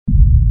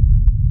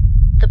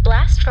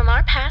Blast from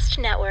Our Past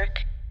Network.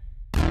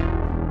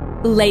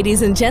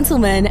 Ladies and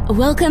gentlemen,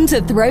 welcome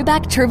to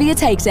Throwback Trivia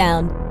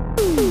Takedown.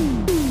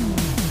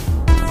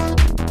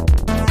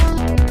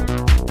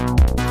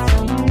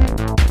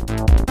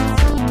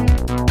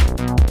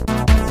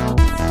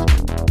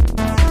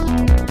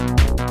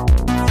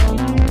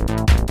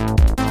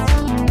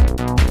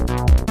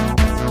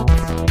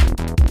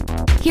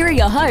 Here are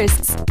your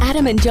hosts,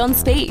 Adam and John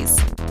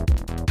Spees.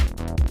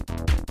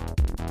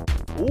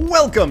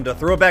 Welcome to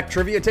Throwback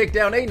Trivia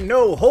Takedown, a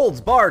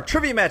no-holds-barred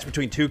trivia match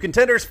between two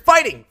contenders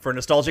fighting for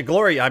nostalgic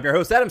glory. I'm your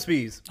host, Adam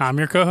Spees. I'm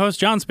your co-host,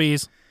 John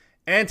Spees.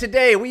 And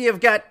today we have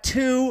got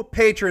two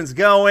patrons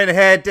going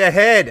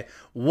head-to-head.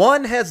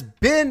 One has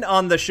been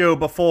on the show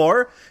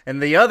before,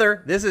 and the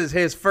other, this is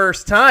his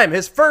first time,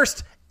 his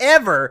first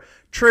ever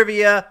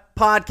trivia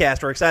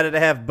podcast. We're excited to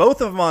have both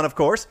of them on, of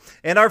course.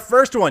 And our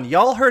first one,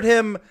 y'all heard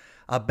him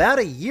about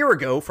a year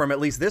ago from at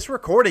least this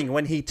recording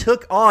when he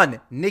took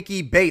on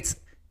Nikki Bates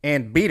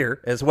and beat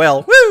her as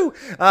well. Woo!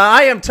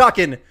 I am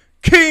talking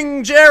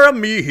King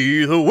Jeremy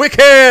the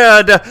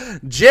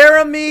Wicked,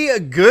 Jeremy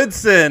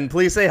Goodson.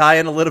 Please say hi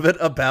and a little bit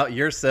about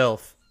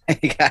yourself.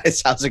 Hey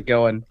guys, how's it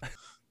going?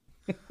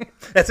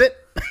 That's it?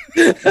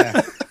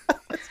 Yeah.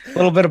 A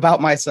little bit about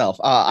myself.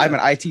 I'm an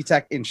IT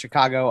tech in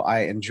Chicago. I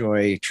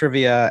enjoy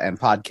trivia and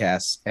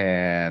podcasts,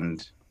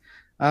 and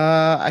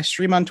I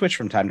stream on Twitch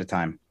from time to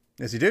time.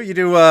 Yes, you do. You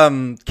do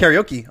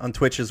karaoke on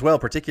Twitch as well,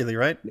 particularly,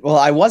 right? Well,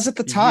 I was at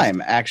the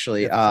time,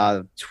 actually.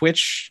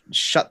 Twitch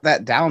shut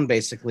that down,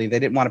 basically. They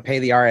didn't want to pay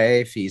the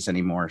RAA fees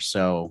anymore,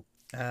 so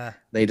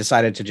they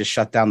decided to just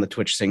shut down the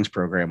Twitch Sings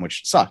program,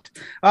 which sucked.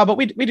 But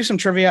we do some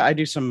trivia. I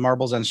do some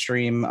marbles on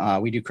stream.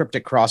 We do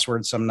cryptic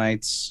crosswords some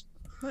nights.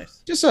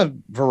 Nice. Just a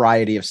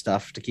variety of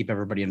stuff to keep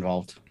everybody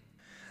involved.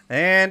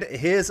 And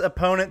his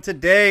opponent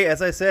today,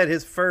 as I said,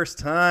 his first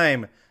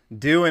time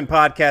doing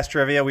podcast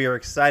trivia. We're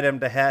excited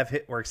to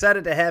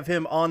have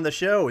him on the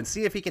show and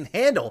see if he can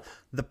handle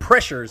the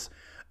pressures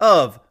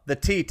of the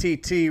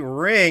TTT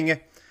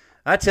ring.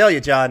 I tell you,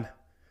 John,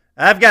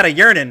 I've got a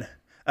yearning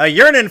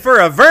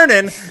for a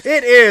Vernon.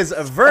 It is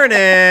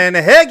Vernon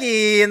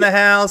Heggie in the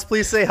house.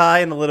 Please say hi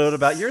and a little bit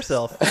about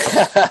yourself.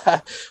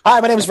 Hi,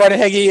 my name is Vernon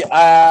Heggie.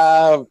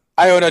 I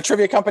own a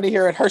trivia company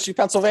here in Hershey,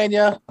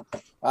 Pennsylvania.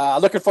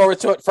 Looking forward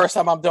to it. First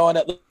time I'm doing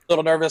it. A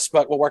little nervous,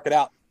 but we'll work it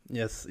out.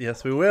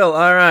 Yes, we will.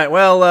 All right.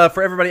 Well,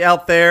 for everybody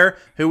out there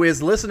who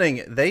is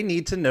listening, they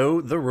need to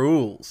know the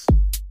rules.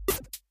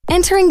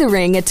 Entering the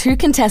ring are two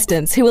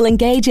contestants who will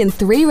engage in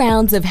 3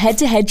 rounds of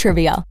head-to-head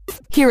trivia.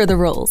 Here are the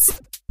rules.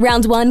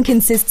 Round 1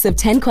 consists of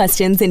 10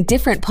 questions in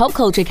different pop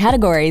culture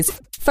categories,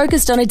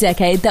 focused on a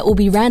decade that will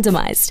be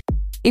randomized.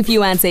 If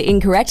you answer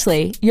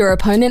incorrectly, your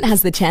opponent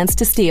has the chance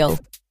to steal.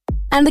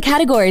 And the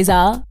categories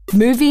are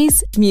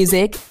movies,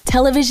 music,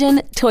 television,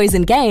 toys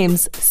and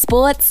games,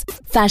 sports,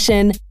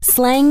 fashion,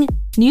 slang,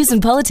 news and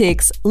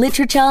politics,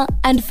 literature,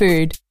 and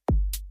food.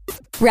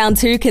 Round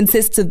 2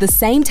 consists of the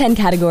same 10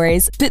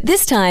 categories, but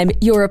this time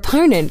your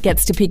opponent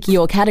gets to pick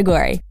your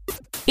category.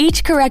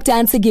 Each correct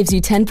answer gives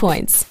you 10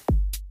 points.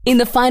 In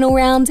the final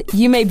round,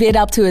 you may bid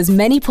up to as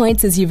many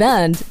points as you've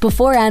earned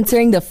before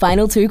answering the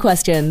final 2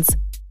 questions.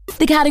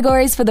 The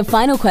categories for the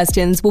final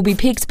questions will be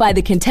picked by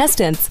the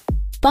contestants,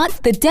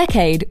 but the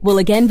decade will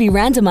again be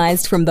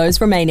randomized from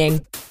those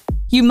remaining.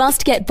 You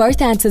must get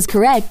both answers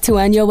correct to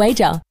earn your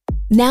wager.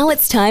 Now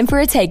it's time for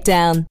a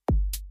takedown.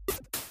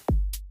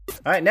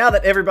 All right, now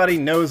that everybody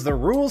knows the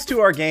rules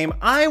to our game,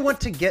 I want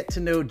to get to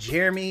know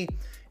Jeremy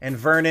and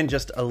Vernon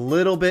just a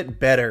little bit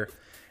better.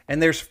 And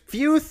there's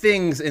few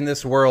things in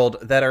this world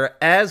that are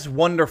as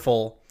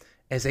wonderful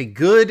as a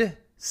good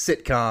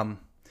sitcom.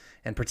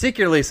 And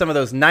particularly some of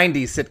those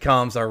 90s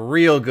sitcoms are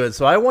real good.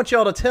 So I want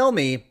y'all to tell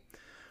me,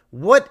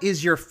 what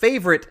is your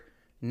favorite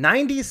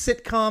 90s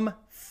sitcom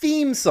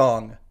theme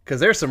song? Because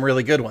there's some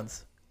really good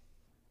ones.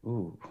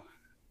 Ooh,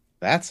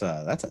 that's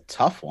a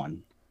tough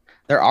one.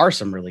 There are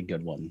some really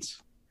good ones.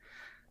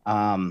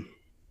 I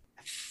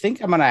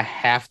think I'm going to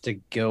have to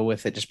go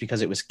with it just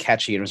because it was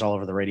catchy and it was all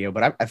over the radio.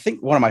 But I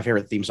think one of my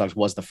favorite theme songs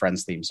was the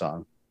Friends theme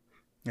song.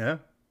 Yeah.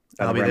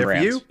 I'll be there for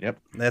you. Yep.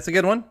 That's a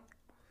good one.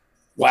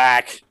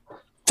 Whack.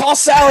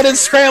 Toss salad and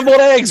scrambled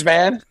eggs,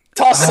 man.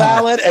 Toss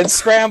salad and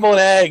scrambled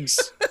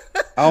eggs.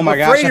 Oh my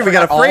gosh. We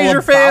got a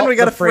Frasier fan. We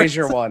got a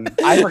Frasier one.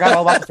 I forgot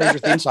all about the Frasier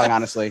theme song,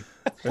 honestly.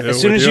 As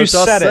soon as you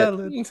said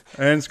it.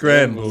 And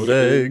scrambled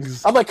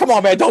eggs. I'm like, come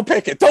on, man. Don't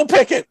pick it. Don't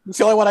pick it. It's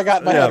the only one I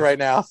got in my head right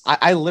now.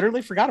 I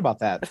literally forgot about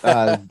that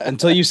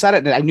until you said it.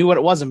 And I knew what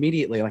it was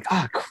immediately. Like,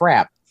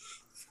 crap.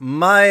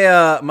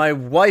 My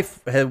wife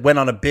went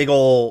on a big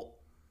old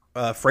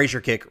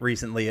Frasier kick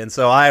recently, and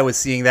so I was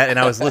seeing that, and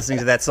I was listening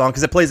to that song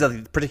because it plays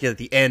particularly at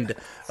the end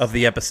of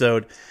the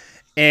episode,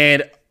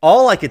 and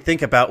all I could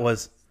think about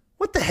was,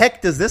 what the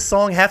heck does this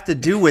song have to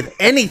do with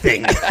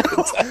anything?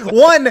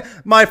 One,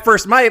 my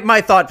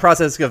thought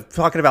process of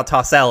talking about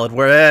tossed salad,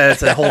 where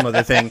it's a whole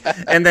other thing,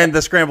 and then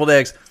the scrambled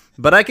eggs.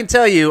 But I can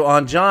tell you,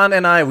 on John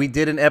and I, we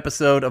did an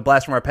episode of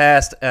Blast from Our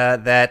Past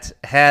that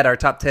had our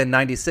top 10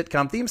 90s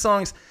sitcom theme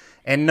songs,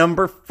 And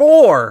number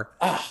 4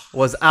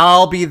 was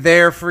I'll Be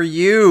There For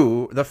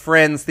You, the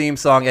Friends theme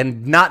song.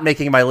 And not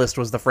making my list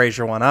was the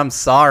Frasier one. I'm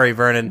sorry,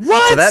 Vernon.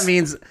 What? So that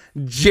means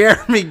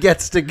Jeremy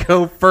gets to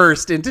go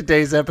first in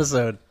today's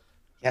episode.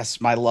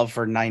 Yes, my love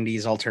for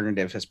 90s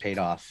alternative has paid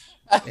off.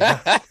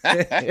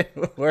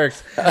 It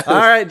works. All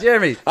right,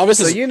 Jeremy.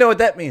 So you know what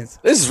that means.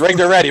 This is rigged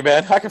already,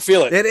 man. I can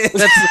feel it. It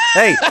is.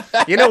 Hey,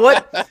 you know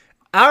what?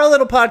 Our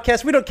little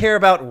podcast, we don't care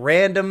about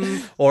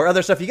random or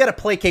other stuff. You got to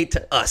placate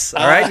to us,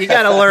 all right? You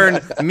got to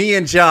learn me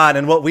and John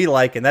and what we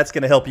like, and that's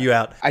going to help you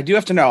out. I do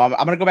have to know. I'm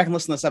going to go back and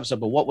listen to this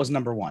episode, but what was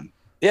number 1?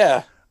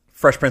 Yeah.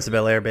 Fresh Prince of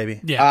Bel-Air, baby.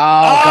 Yeah.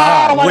 Oh,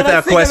 God. why did I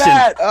Without think of question.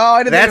 that? Oh,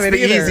 I didn't That's think of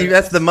the it either. easy.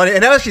 That's the money.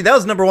 And actually, that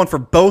was number 1 for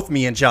both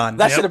me and John.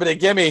 That should have been a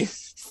gimme.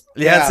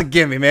 Yeah, that's a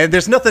gimme, man.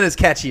 There's nothing as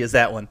catchy as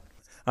that one.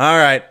 All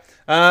right.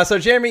 So,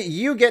 Jeremy,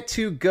 you get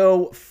to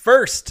go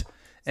first.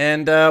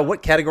 And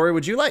what category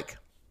would you like?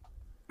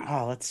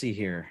 Oh, let's see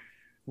here.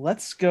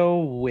 Let's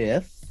go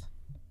with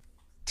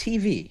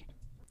TV.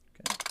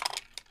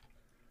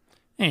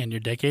 And your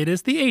decade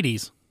is the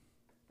 80s.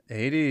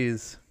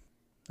 80s.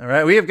 All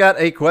right. We have got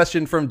a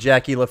question from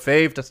Jackie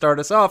LaFave to start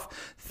us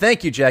off.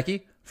 Thank you,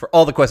 Jackie, for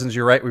all the questions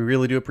you write. We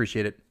really do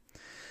appreciate it.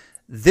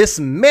 This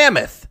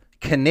mammoth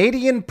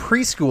Canadian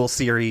preschool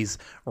series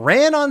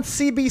ran on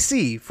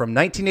CBC from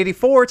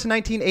 1984 to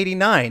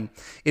 1989.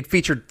 It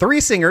featured 3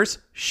 singers,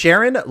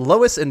 Sharon,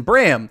 Lois, and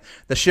Bram.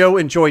 The show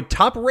enjoyed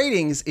top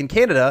ratings in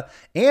Canada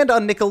and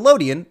on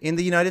Nickelodeon in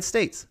the United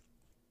States.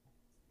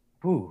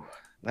 Ooh,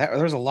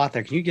 there's a lot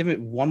there. Can you give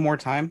it one more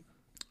time?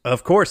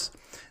 Of course.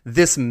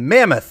 This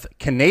mammoth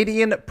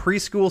Canadian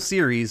preschool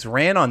series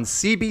ran on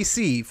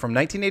CBC from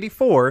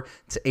 1984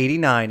 to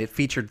 89. It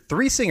featured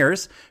 3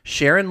 singers,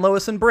 Sharon,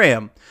 Lois, and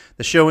Bram.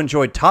 The show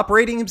enjoyed top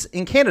ratings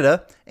in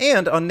Canada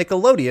and on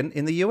Nickelodeon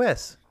in the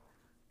U.S.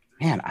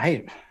 Man,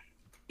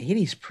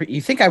 80s.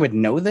 You think I would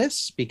know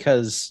this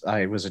because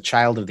I was a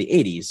child of the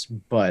 80s,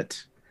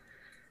 but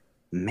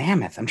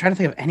mammoth. I'm trying to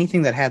think of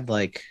anything that had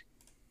like.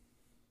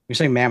 You're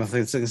saying mammoth.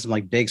 It's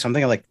like big. So I'm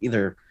thinking like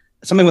either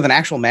something with an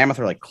actual mammoth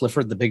or like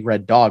Clifford the Big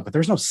Red Dog, but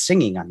there's no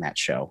singing on that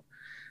show.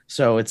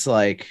 So it's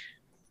like,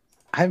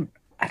 I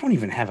don't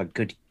even have a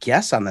good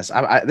guess on this.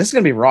 This is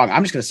going to be wrong.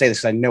 I'm just going to say this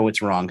because I know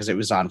it's wrong because it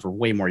was on for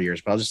way more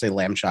years, but I'll just say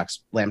Lamb Chop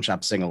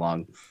Sing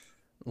Along.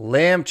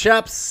 Lamb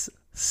Chops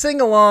Sing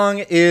Along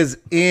is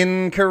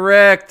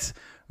incorrect.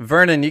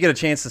 Vernon, you get a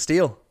chance to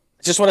steal.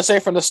 Just want to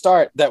say from the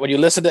start that when you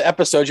listen to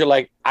episodes, you're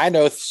like, I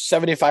know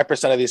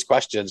 75% of these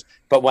questions,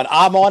 but when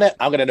I'm on it,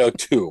 I'm going to know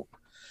 2.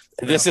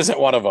 This isn't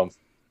one of them.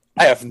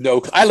 I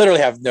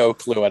literally have no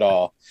clue at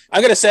all.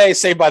 I'm going to say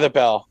Saved by the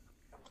Bell,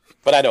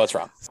 but I know it's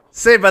wrong.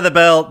 Saved by the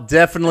Bell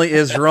definitely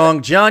is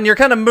wrong. John, you're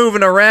kind of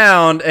moving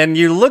around, and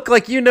you look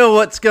like you know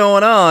what's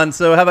going on,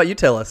 so how about you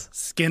tell us?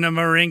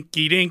 Skinnamarink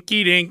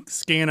dinky dink,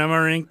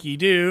 skinnamarink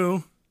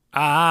doo.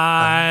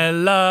 I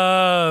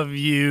love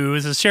you.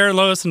 This is Sharon,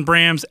 Lois, and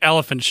Bram's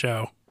Elephant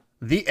Show.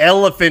 The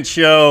Elephant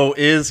Show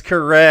is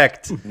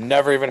correct.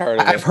 Never even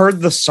heard of it. I've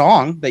heard the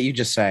song that you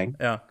just sang.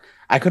 Yeah.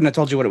 I couldn't have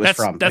told you what it was That's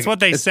from. what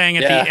they sang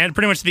at the end,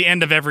 pretty much the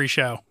end of every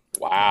show.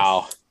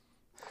 Wow.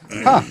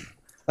 Huh.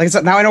 Like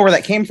it's, now I know where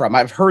that came from.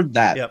 I've heard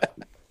that,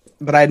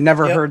 but I'd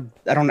never heard.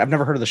 I've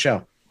never heard of the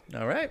show.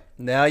 All right,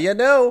 now you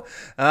know.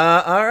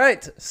 All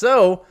right,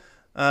 so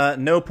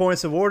no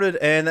points awarded,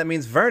 and that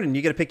means Vernon,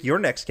 you got to pick your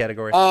next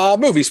category.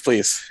 Movies,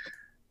 please.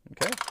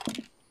 Okay.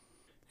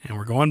 And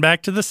we're going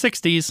back to the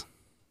 60s.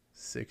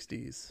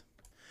 60s.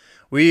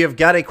 We have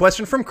got a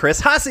question from Chris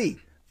Hasse.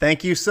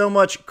 Thank you so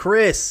much,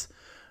 Chris.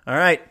 All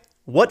right,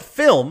 what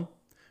film,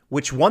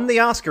 which won the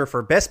Oscar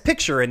for Best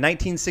Picture in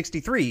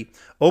 1963,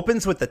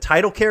 opens with the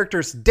title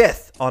character's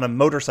death on a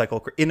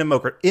motorcycle in a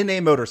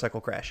motorcycle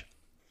crash?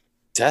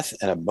 Death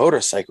in a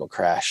motorcycle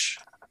crash.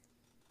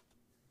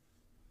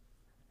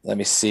 Let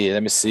me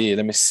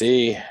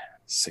see.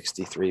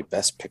 63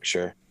 Best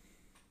Picture.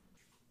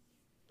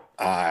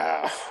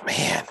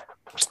 Man.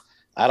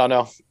 I don't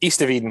know.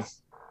 East of Eden.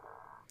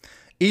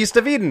 East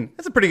of Eden.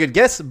 That's a pretty good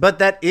guess, but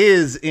that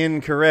is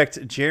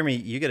incorrect. Jeremy,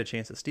 you get a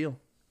chance to steal.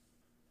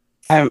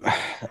 Oh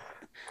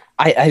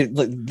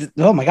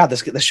my God,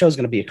 this show is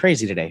going to be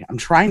crazy today. I'm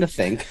trying to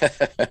think.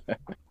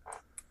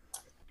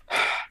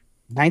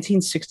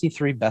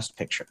 1963 Best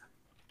Picture.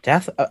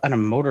 Death in a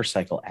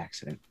motorcycle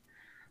accident.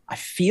 I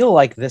feel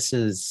like this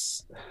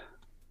is...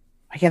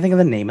 I can't think of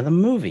the name of the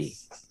movie.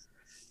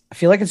 I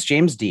feel like it's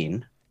James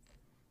Dean.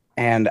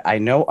 And I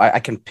know I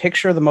can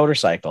picture the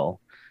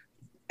motorcycle.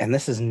 And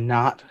this is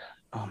not...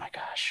 Oh my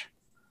gosh.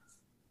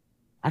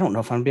 I don't know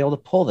if I'm going to be able to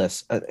pull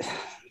this.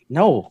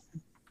 No.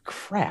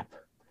 Crap.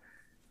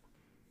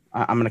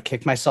 I'm going to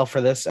kick myself for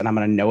this, and I'm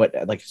going to know it.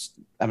 Like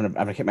I'm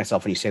going to kick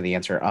myself when you say the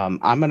answer. I'm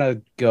going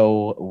to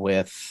go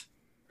with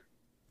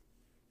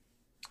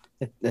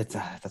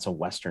that's a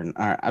Western.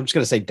 All right, I'm just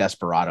going to say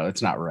Desperado.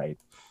 It's not right.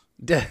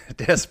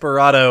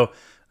 Desperado,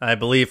 I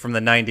believe from the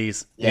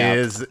 90s,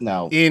 is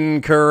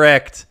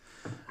incorrect.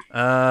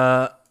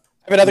 I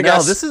have another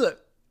guess. This is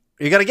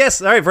you got to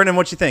guess. All right, Vernon,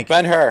 what you think?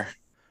 Ben-Hur.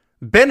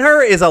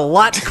 Ben-Hur is a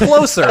lot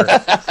closer.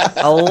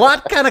 A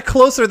lot kind of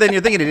closer than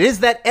you're thinking. It is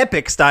that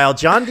epic style.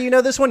 John, do you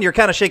know this one? You're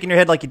kind of shaking your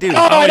head like you do. Oh,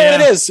 I know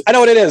what it is. I know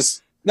what it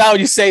is. Now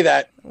you say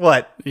that.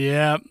 What?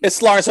 Yeah.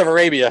 It's Lawrence of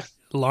Arabia.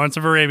 Lawrence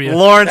of Arabia.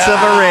 Lawrence of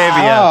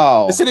Arabia.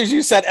 Oh, As soon as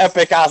you said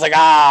epic, I was like,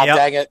 Yep.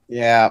 dang it.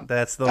 yeah.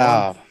 That's the one.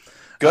 Oh,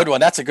 Good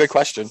one. That's a good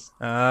question.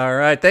 All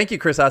right. Thank you,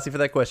 Chris Ossie, for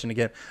that question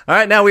again. All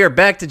right. Now we are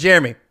back to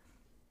Jeremy.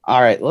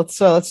 all right. Let's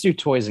do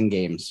toys and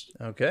games.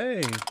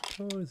 Okay.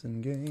 Toys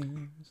and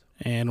games.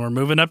 And we're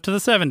moving up to the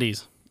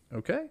 70s.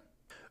 Okay.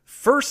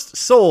 First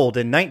sold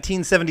in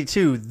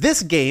 1972,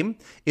 this game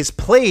is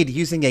played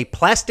using a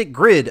plastic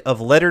grid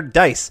of lettered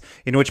dice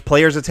in which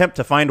players attempt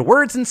to find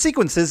words and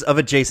sequences of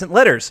adjacent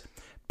letters.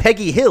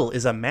 Peggy Hill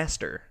is a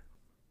master.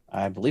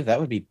 I believe that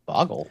would be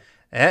Boggle.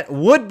 That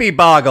would be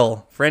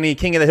Boggle. For any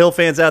King of the Hill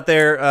fans out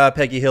there,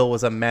 Peggy Hill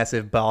was a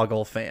massive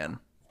Boggle fan.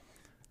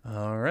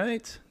 All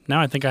right. Now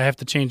I think I have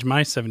to change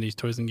my 70s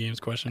toys and games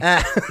question.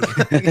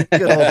 Good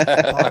old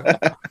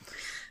Boggle.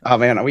 Oh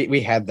man,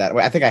 we had that.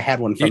 I think I had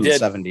one from You the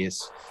did.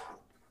 70s.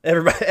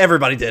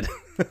 Everybody did.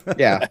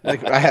 Yeah,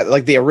 like I had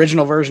like the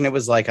original version. It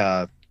was like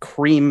a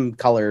cream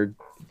colored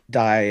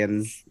dice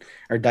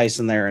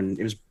in there, and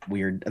it was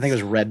weird. I think it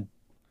was red.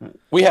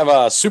 We have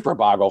a Super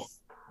Boggle.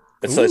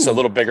 It's a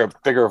little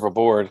bigger of a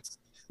board.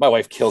 My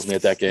wife kills me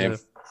at that game.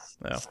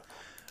 No.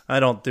 I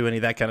don't do any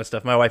of that kind of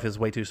stuff. My wife is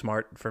way too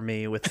smart for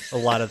me with a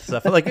lot of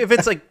stuff. Like if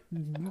it's like,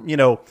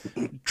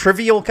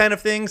 trivial kind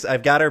of things,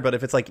 I've got her. But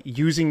if it's like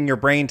using your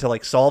brain to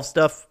like solve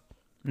stuff,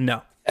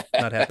 no,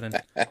 not happening.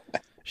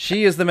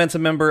 She is the Mensa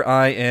member.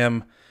 I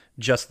am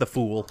just the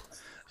fool.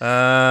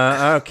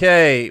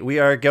 Okay, we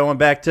are going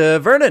back to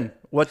Vernon.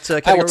 What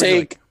I category will would you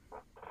take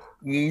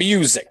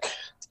music.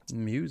 like?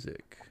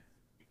 Music.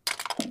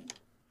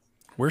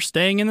 We're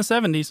staying in the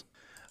 70s.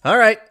 All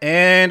right,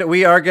 and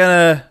we are going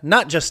to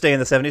not just stay in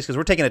the 70s because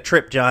we're taking a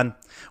trip, John.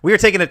 We are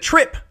taking a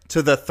trip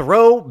to the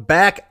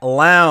Throwback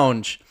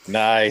Lounge.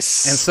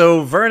 Nice. And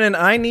so, Vernon,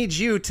 I need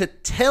you to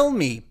tell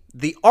me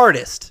the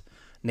artist.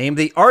 Name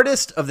the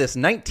artist of this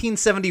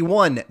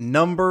 1971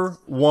 number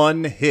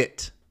one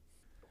hit.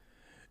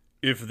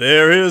 If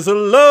there is a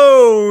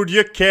load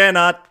you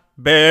cannot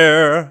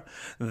bear,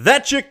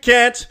 that you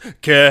can't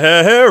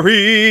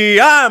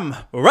carry, I'm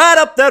right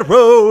up that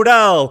road.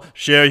 I'll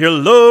share your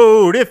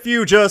load if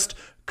you just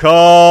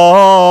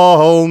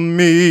call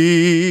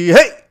me.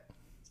 Hey!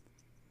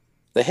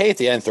 The hay at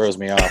the end throws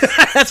me off.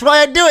 That's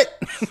why I do it.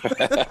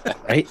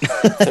 Right?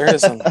 There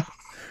is some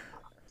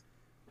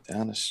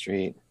down the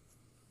street.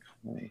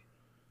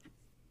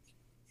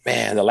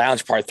 Man, the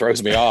lounge part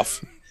throws me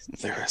off.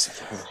 There is.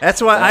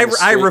 That's why I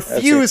That's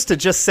refuse to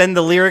just send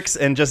the lyrics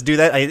and just do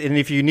that. And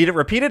if you need it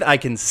repeated, I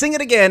can sing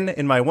it again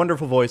in my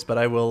wonderful voice, but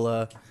I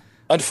will...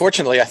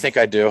 Unfortunately, I think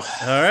I do.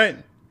 All right.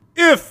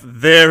 If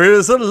there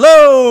is a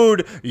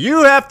load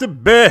you have to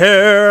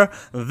bear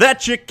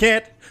that you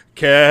can't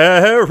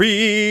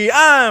carry,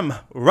 I'm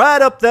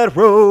right up that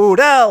road.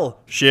 I'll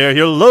share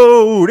your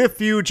load if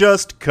you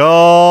just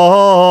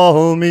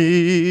call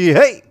me.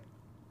 Hey!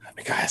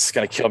 God, it's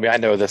gonna kill me. I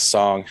know this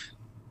song.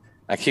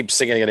 I keep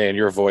singing it in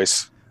your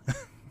voice.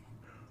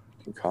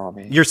 You call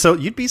me.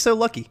 You'd be so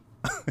lucky.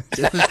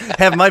 Just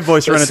have my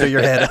voice running through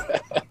your head.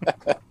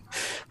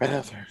 Right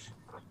up there.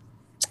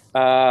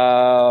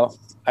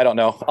 I don't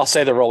know. I'll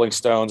say the Rolling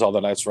Stones,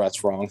 although that's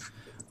wrong.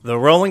 The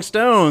Rolling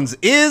Stones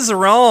is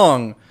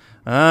wrong.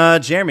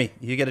 Jeremy,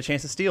 you get a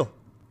chance to steal.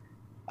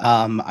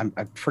 I'm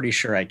pretty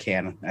sure I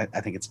can.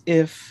 I think it's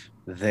if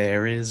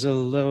there is a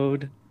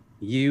load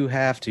you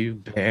have to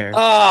bear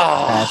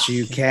that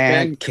you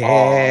can't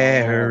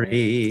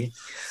carry.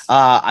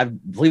 I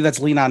believe that's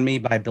Lean on Me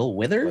by Bill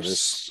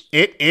Withers.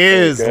 It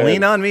is Very good.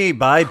 Lean on Me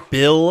by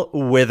Bill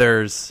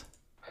Withers.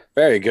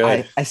 Very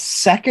good. I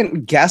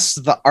second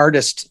guessed the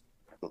artist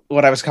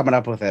when I was coming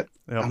up with it.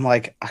 Yep. I'm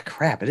like,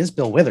 crap, it is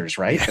Bill Withers,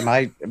 right? Am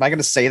I going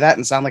to say that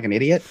and sound like an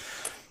idiot?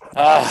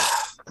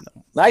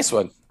 Nice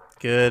one.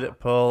 Good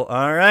pull.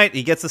 All right,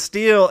 he gets a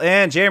steal.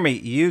 And Jeremy,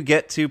 you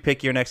get to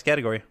pick your next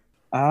category.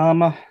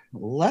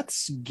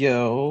 Let's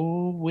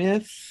go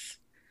with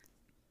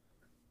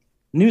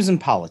news and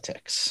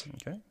politics.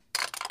 Okay.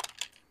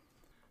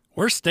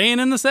 We're staying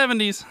in the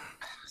 70s.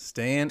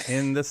 Staying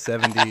in the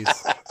 70s.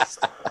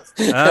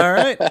 All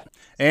right.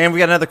 And we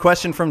got another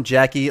question from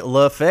Jackie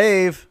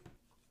LaFave.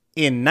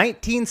 In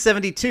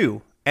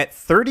 1972, at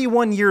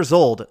 31 years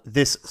old,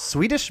 this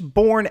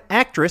Swedish-born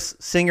actress,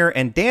 singer,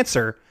 and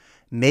dancer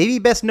may be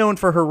best known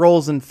for her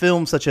roles in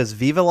films such as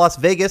Viva Las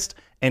Vegas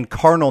and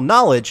Carnal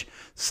Knowledge,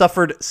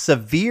 suffered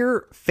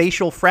severe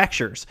facial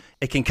fractures,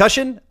 a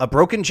concussion, a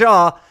broken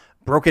jaw,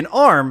 broken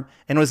arm,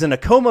 and was in a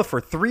coma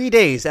for 3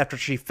 days after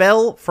she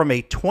fell from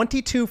a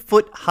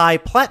 22-foot-high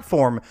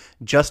platform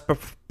just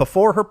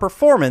before her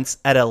performance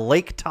at a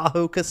Lake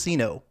Tahoe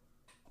casino.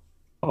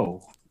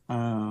 Oh,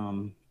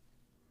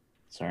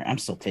 sorry, I'm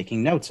still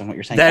taking notes on what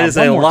you're saying. That is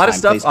one a more lot of time,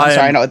 stuff. please. I'm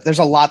sorry, I know there's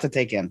a lot to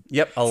take in.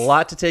 Yep, a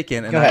lot to take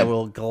in, and Go I ahead.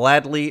 will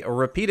gladly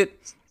repeat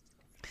it.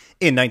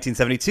 In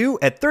 1972,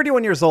 at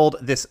 31 years old,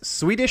 this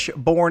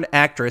Swedish-born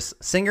actress,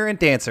 singer, and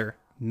dancer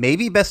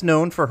maybe best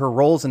known for her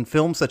roles in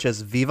films such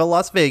as Viva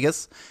Las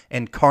Vegas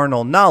and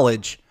Carnal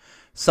Knowledge,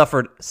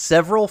 suffered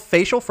several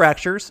facial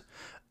fractures,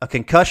 a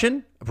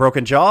concussion, a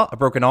broken jaw, a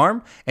broken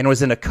arm, and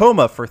was in a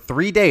coma for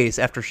 3 days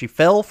after she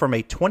fell from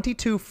a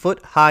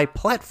 22-foot-high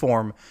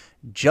platform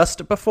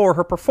just before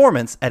her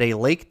performance at a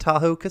Lake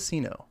Tahoe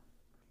casino.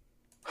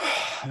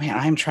 Man,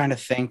 I'm trying to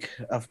think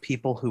of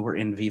people who were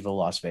in Viva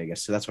Las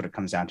Vegas. So that's what it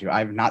comes down to.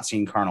 I've not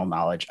seen Carnal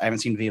Knowledge. I haven't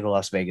seen Viva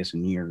Las Vegas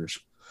in years.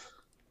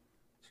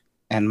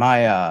 And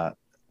my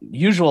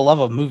usual love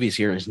of movies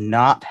here is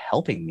not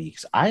helping me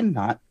because I'm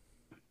not.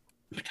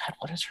 God,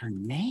 what is her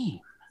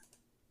name?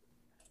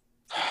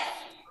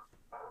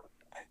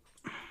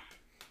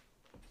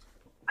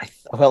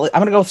 I'm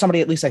going to go with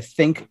somebody at least I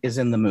think is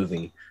in the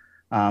movie.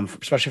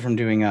 Especially from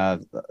doing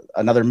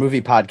another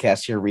movie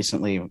podcast here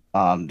recently,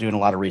 doing a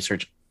lot of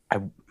research.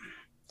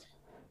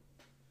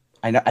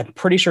 I know I'm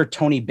pretty sure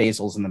Tony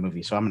Basil's in the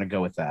movie, so I'm going to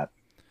go with that.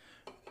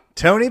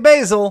 Tony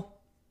Basil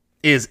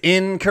is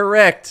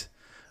incorrect.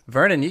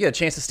 Vernon, you get a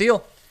chance to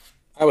steal.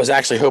 I was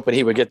actually hoping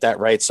he would get that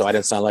right, so I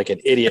didn't sound like an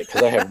idiot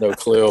because I have no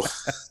clue.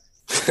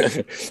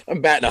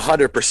 I'm batting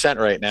 100%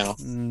 right now.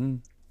 Mm-hmm.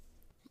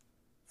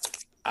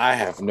 I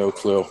have no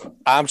clue.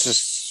 I'm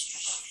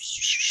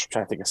just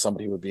trying to think of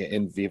somebody who would be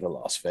in Viva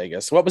Las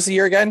Vegas. What was the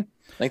year again?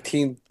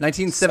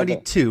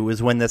 1972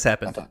 is when this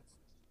happened.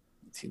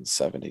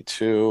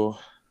 1972.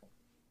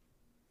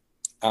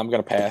 I'm going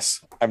to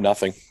pass. I have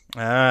nothing.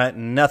 All right,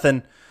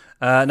 nothing.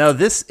 No,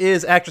 this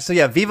is actress. So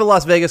yeah, Viva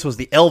Las Vegas was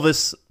the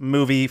Elvis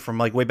movie from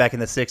like way back in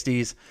the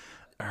 60s.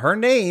 Her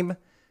name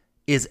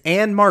is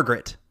Anne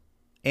Margaret.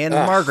 Anne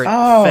Margaret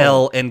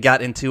fell and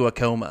got into a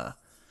coma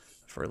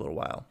for a little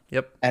while.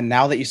 Yep. And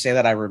now that you say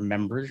that, I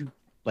remember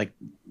like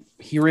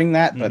hearing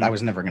that, but I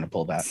was never going to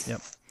pull that.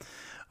 Yep.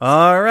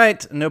 All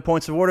right. No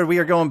points awarded. We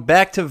are going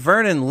back to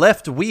Vernon.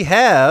 Left, we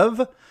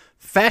have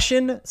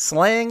fashion,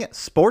 slang,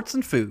 sports,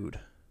 and food.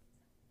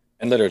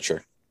 And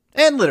literature.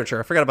 And literature.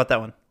 I forgot about that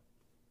one.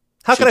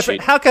 How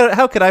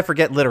could I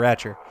forget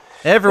literature?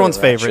 Everyone's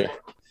favorite.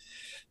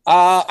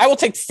 I will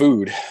take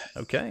food.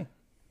 Okay.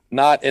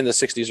 Not in the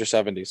 60s or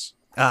 70s.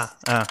 Do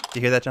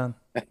you hear that, John?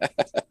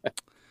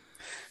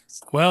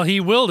 Well, he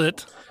willed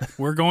it.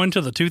 We're going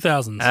to the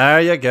 2000s.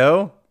 There you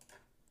go.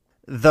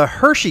 The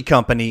Hershey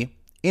Company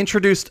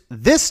introduced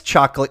this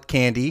chocolate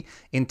candy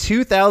in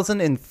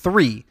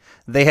 2003.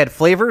 They had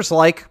flavors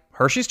like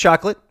Hershey's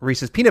chocolate,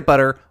 Reese's peanut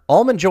butter,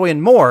 Almond Joy,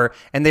 and more,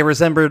 and they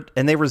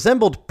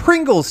resembled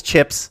Pringles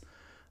chips,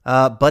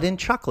 but in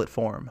chocolate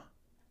form.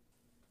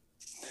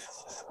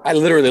 I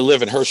literally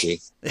live in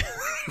Hershey.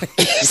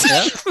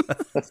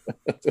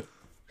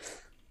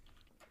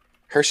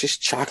 Hershey's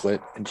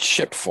chocolate in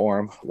chip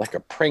form, like a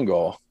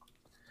Pringle,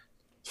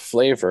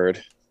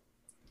 flavored.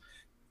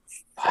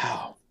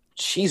 Wow,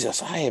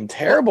 Jesus, I am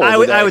terrible.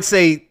 I would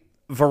say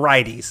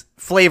varieties.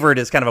 Flavored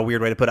is kind of a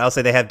weird way to put it. I'll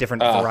say they have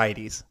different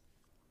varieties,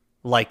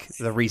 like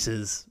the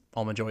Reese's,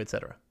 Almond Joy,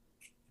 etc.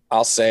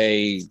 I'll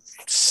say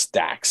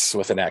Stacks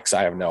with an X.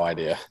 I have no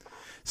idea.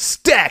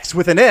 Stacks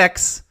with an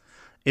X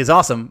is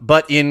awesome,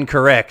 but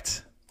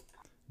incorrect.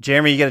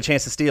 Jeremy, you get a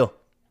chance to steal.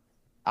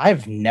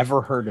 I've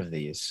never heard of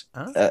these,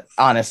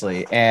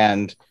 honestly,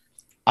 and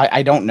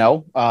I don't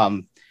know.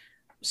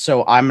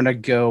 So I'm going to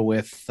go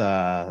with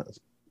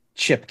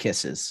Chip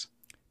Kisses.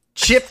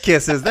 Chip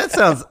Kisses. That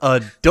sounds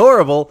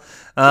adorable,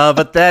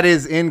 but that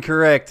is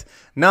incorrect.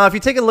 Now, if you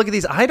take a look at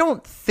these, I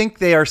don't think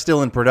they are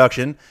still in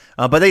production,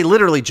 but they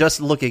literally just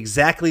look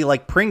exactly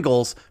like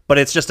Pringles, but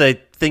it's just a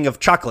thing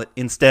of chocolate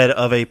instead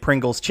of a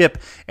Pringles chip,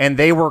 and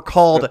they were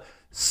called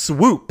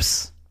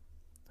Swoops.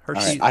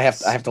 Right, I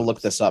have to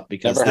look this up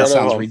because that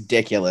sounds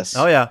ridiculous.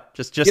 Oh yeah,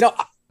 just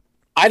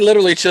I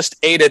literally just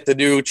ate at the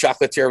new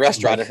chocolatier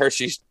restaurant at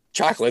Hershey's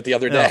Chocolate the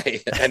other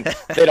day, and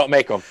they don't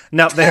make them.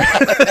 No, there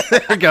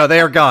you go. They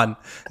are gone.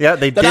 Yeah,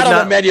 they did not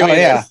on the menu.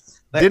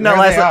 Did not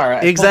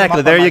last.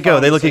 Exactly. There you go.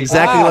 They look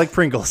exactly like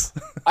Pringles.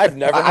 I've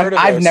never heard of those.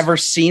 I've never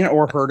seen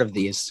or heard of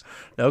these.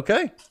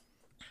 Okay.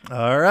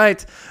 All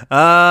right.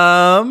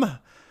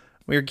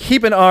 We're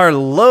keeping our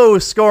low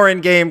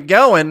scoring game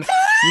going.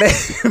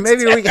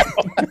 Maybe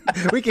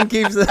we can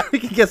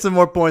get some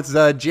more points.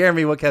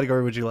 Jeremy, what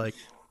category would you like?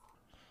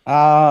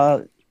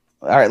 All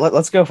right,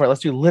 let's go for it.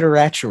 Let's do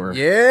literature.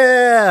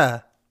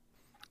 Yeah.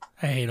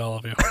 I hate all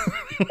of you.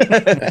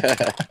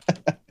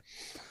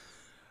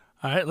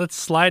 All right, let's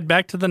slide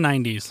back to the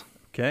 90s.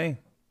 Okay.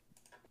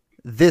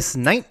 This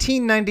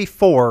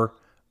 1994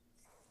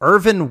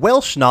 Irvin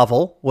Welsh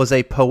novel was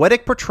a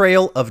poetic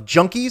portrayal of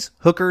junkies,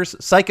 hookers,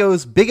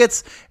 psychos,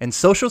 bigots, and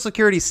Social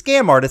Security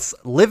scam artists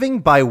living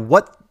by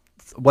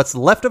what's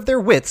left of their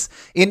wits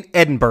in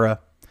Edinburgh.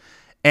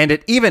 And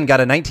it even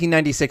got a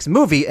 1996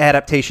 movie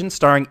adaptation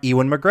starring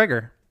Ewan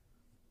McGregor.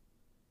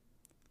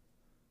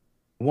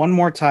 One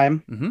more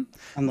time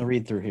on the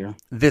read through here.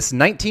 This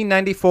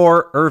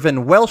 1994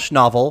 Irvin Welsh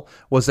novel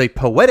was a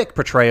poetic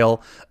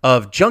portrayal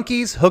of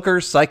junkies,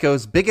 hookers,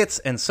 psychos, bigots,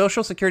 and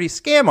Social Security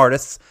scam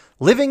artists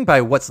living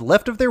by what's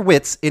left of their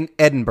wits in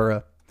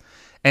Edinburgh.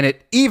 And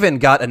it even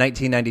got a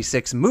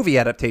 1996 movie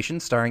adaptation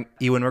starring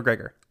Ewan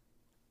McGregor.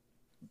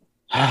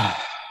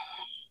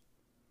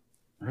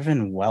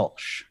 Irvin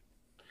Welsh.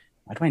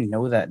 Why do I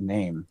know that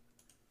name?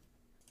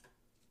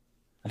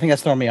 I think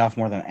that's throwing me off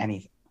more than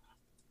anything.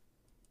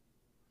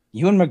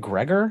 Ewan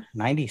McGregor,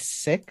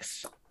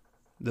 96.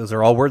 Those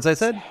are all words I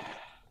said?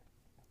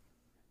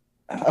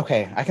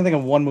 Okay, I can think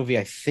of one movie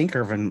I think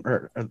Ewan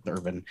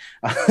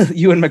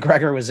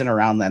McGregor was in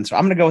around then. So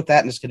I'm going to go with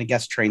that and just going to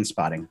guess Train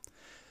Spotting.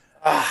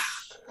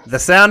 The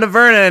sound of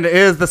Vernon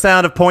is the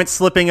sound of points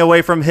slipping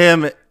away from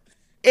him.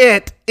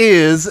 It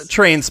is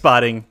Train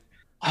Spotting.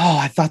 Oh,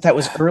 I thought that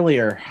was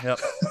earlier. Yep.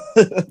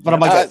 But I'm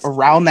like,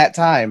 around that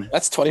time.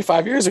 That's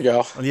 25 years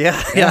ago. Yeah.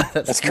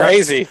 That's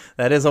crazy.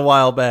 That is a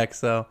while back.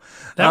 So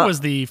That was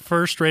the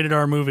first rated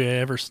R movie I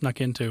ever snuck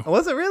into.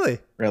 Was it really?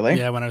 Really?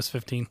 Yeah, when I was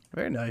 15.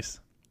 Very nice.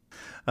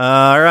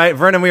 All right,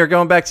 Vernon, we are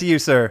going back to you,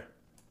 sir.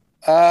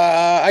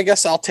 I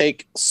guess I'll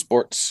take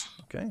sports.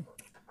 Okay.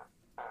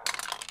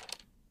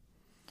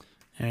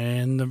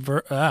 And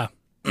I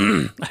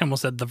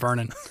almost said the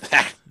Vernon.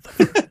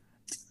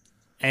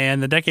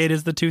 And the decade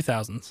is the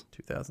 2000s.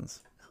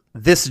 2000s.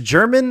 This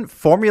German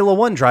Formula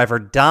One driver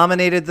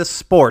dominated the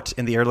sport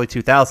in the early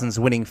 2000s,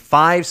 winning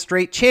 5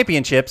 straight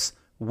championships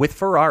with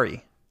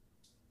Ferrari.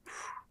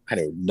 I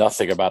know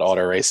nothing about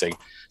auto racing.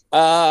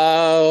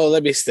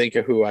 Let me think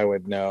of who I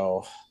would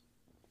know.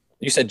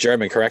 You said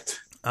German, correct?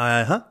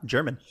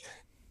 German.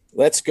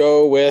 Let's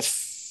go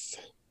with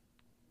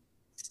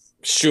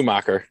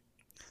Schumacher.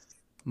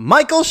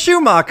 Michael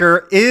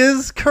Schumacher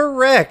is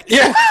correct.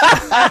 Yeah.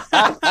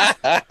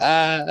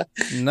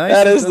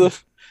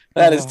 Nice.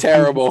 That is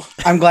terrible.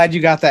 I'm glad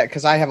you got that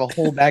because I have a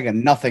whole bag of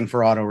nothing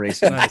for auto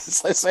racing.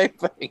 It's the same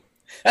thing.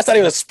 That's not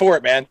even a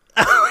sport, man.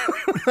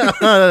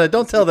 No,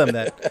 don't tell them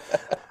that.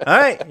 All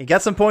right, you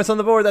got some points on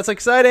the board. That's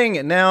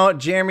exciting. Now,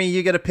 Jeremy,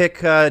 you get to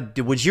pick.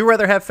 Would you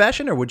rather have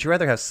fashion or would you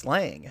rather have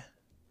slang?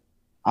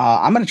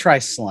 I'm going to try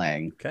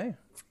slang. Okay.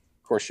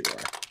 Of course you are.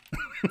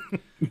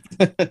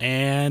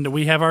 And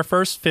we have our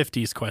first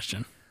 50s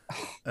question.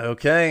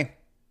 Okay.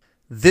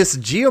 This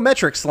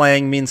geometric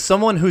slang means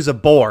someone who's a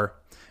bore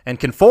and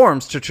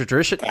conforms to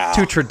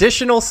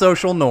traditional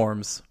social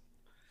norms.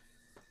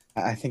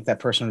 I think that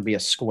person would be a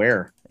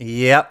square.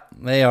 Yep,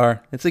 they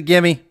are. It's a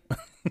gimme.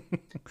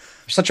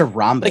 Such a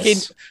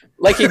rhombus.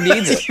 Like he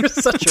needs it. You're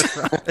such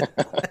a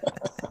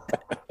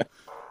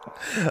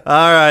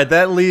All right,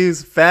 that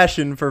leaves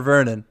fashion for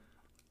Vernon.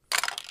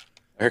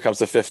 Here comes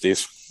the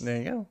 50s. There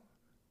you go.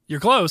 You're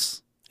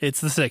close.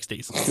 It's the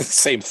 60s.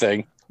 Same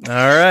thing. All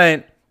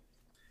right.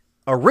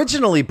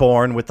 Originally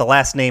born with the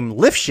last name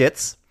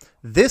Lifshitz,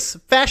 this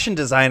fashion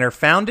designer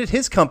founded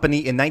his company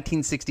in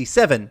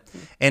 1967,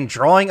 and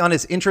drawing on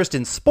his interest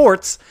in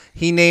sports,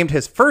 he named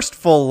his first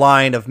full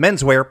line of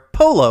menswear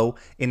Polo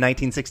in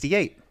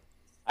 1968.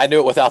 I knew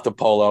it without the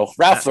polo.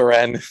 Ralph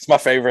Lauren. It's my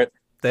favorite.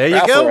 There you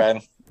Ralph go.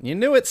 Lauren. You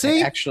knew it,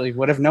 see? I actually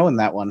would have known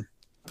that one.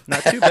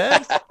 Not too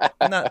bad.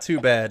 Not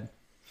too bad.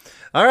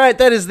 All right,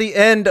 that is the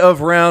end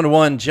of round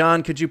 1.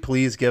 John, could you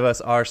please give us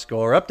our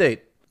score update?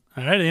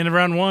 All right, at the end of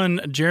round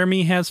 1,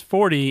 Jeremy has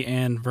 40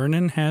 and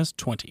Vernon has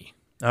 20.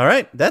 All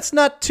right, that's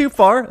not too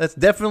far. That's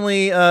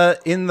definitely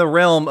in the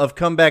realm of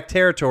comeback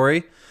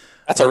territory.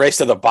 That's a race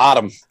to the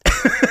bottom.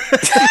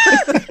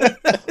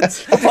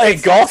 I'm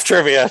playing golf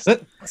trivia.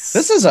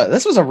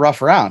 This was a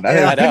rough round. I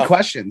Yeah, had I know. good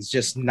questions,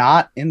 just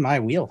not in my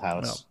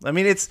wheelhouse. I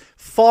mean, it's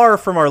far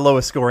from our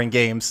lowest scoring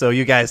game, so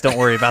you guys don't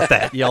worry about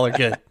that. Y'all are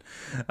good.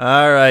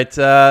 All right,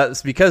 so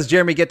because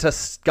Jeremy got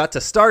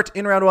to start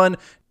in round 1,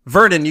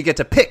 Vernon, you get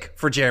to pick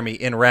for Jeremy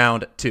in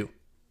round 2.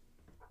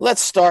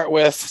 Let's start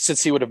with,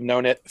 since he would have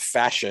known it,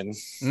 fashion.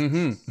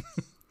 Mm-hmm.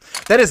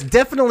 That is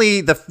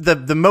definitely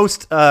the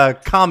most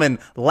common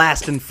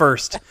last and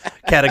first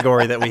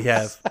category that we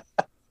have.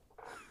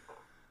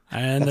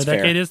 And That's the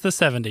decade fair. is the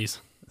 70s.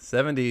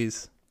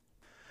 70s.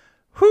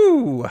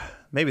 Whew.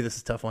 Maybe this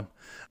is a tough one.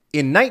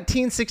 In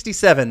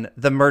 1967,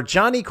 the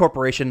Merjani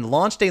Corporation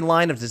launched a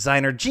line of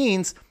designer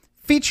jeans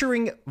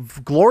featuring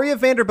Gloria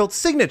Vanderbilt's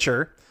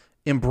signature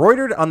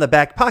embroidered on the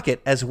back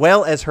pocket, as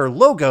well as her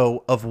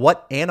logo of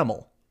what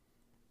animal?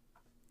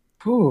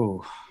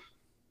 Whew.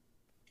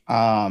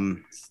 I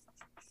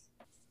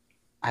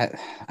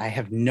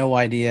have no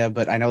idea,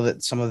 but I know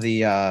that some of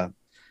the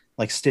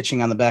like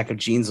stitching on the back of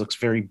jeans looks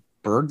very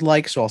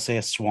bird-like, so I'll say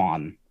a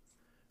swan.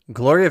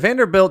 Gloria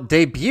Vanderbilt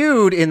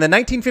debuted in the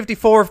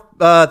 1954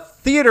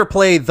 theater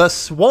play The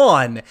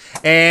Swan,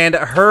 and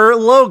her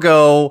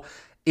logo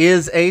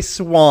is a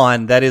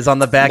swan that is on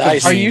the back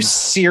Nice. of Are jeans. you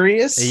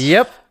serious?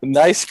 Yep.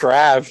 Nice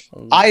grab.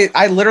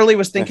 I literally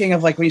was thinking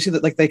of like when you see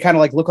that like they kind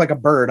of like look like a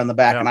bird on the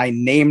back, Yeah. and I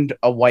named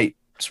a white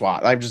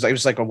swan. It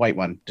was like a white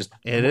one, just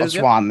It a is,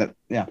 yeah. swan. That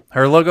yeah.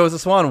 Her logo is a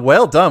swan.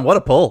 Well done. What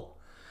a pull.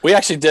 We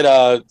actually did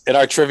in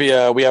our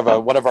trivia, we have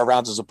one of our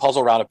rounds is a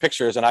puzzle round of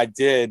pictures, and I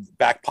did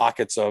back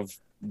pockets of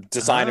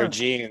designer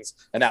jeans,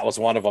 and that was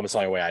one of them. It's the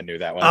only way I knew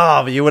that one.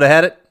 Oh, but you would have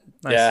had it?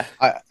 Nice. Yeah.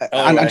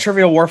 On Anyway.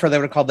 Trivial Warfare, they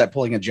would have called that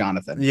pulling a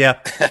Jonathan. Yeah.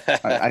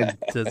 I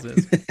It is.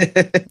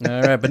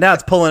 All right. But now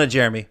it's pulling a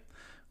Jeremy.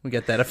 We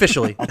get that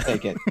officially. I'll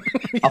take it.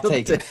 I'll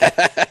take it.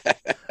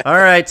 All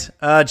right.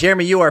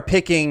 Jeremy, you are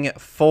picking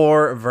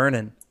for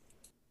Vernon.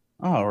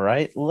 All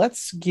right,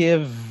 let's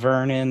give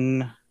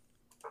Vernon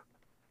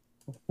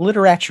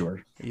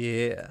literature.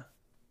 Yeah.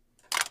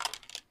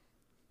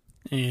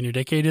 And your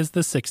decade is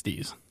the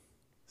 60s.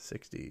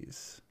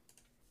 60s.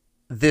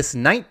 This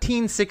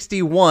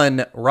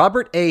 1961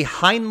 Robert A.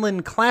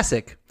 Heinlein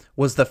classic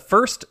was the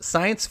first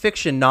science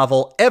fiction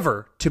novel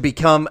ever to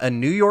become a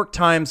New York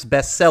Times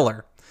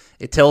bestseller.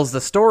 It tells the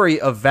story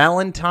of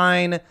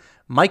Valentine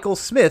Michael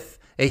Smith,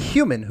 a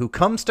human who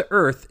comes to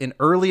Earth in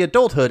early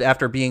adulthood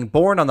after being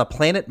born on the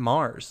planet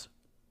Mars.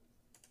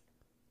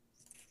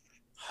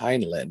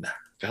 Heinlein,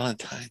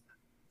 Valentine,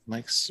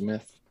 Mike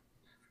Smith,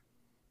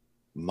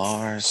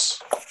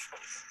 Mars.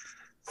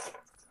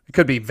 It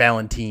could be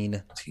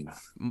Valentine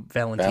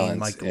Valence,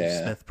 Michael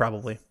yeah. Smith,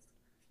 probably.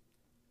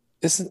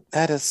 Isn't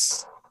that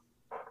as?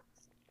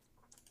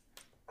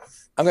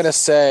 I'm gonna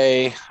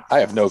say I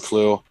have no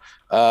clue.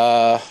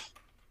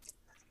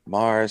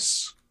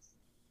 Mars.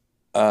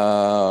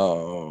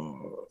 How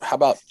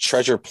about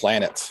Treasure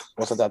Planet?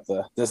 Wasn't that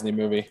the Disney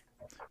movie?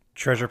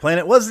 Treasure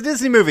Planet was a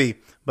Disney movie,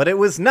 but it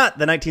was not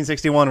the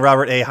 1961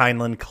 Robert A.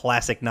 Heinlein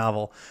classic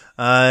novel.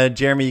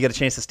 Jeremy, you got a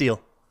chance to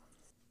steal.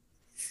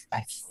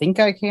 I think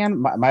I can.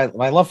 My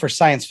love for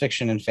science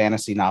fiction and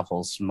fantasy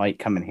novels might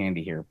come in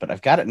handy here, but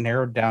I've got it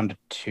narrowed down to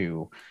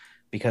 2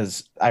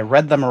 because I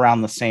read them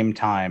around the same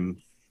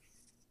time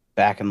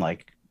back in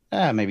like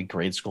maybe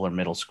grade school or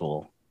middle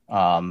school.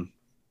 I'm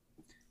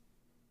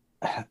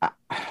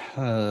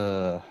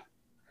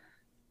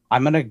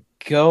gonna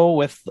go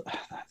with.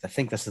 I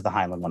think this is the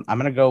Heinlein one. I'm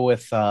gonna go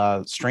with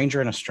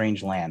Stranger in a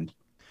Strange Land.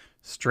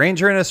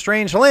 Stranger in a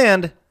Strange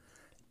Land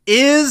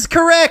is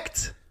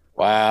correct.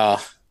 Wow,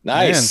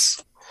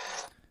 nice.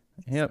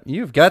 Yep,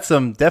 you've got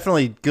some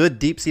definitely good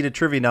deep-seated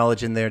trivia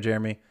knowledge in there,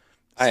 Jeremy.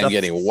 I am Stuff-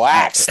 getting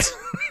waxed.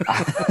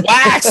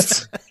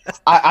 Waxed.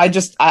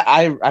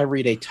 I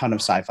read a ton of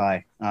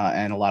sci-fi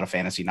and a lot of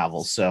fantasy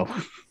novels, so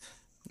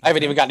I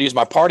haven't even gotten to use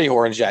my party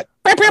horns yet.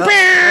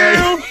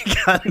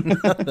 Got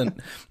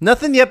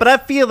nothing yet, but I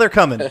feel they're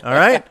coming. All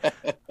right,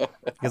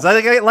 because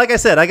like I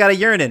said, I got a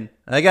yearning.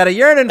 I got a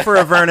yearning for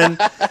a Vernon.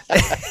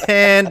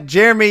 And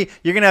Jeremy,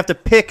 you're gonna have to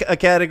pick a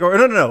category.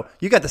 No,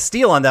 you got the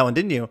steal on that one,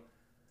 didn't you?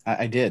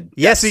 I did.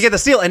 Yes, so you get the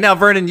steal, and now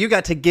Vernon, you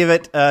got to give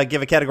a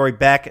category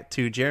back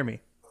to Jeremy.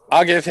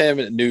 I'll give him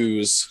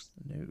news.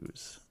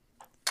 News.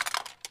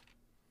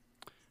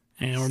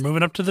 And we're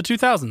moving up to the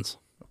 2000s.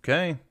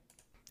 Okay.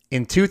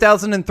 In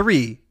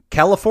 2003,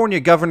 California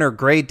Governor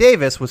Gray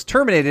Davis was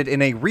terminated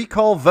in a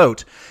recall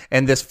vote,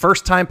 and this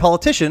first-time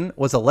politician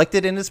was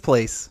elected in his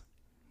place.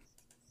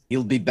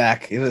 He'll be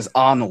back. It was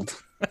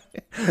Arnold.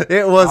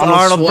 It was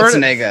Arnold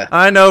Schwarzenegger. Vernon.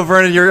 I know,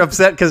 Vernon, you're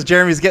upset because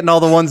Jeremy's getting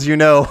all the ones you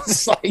know.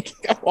 It's like,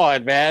 come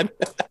on, man.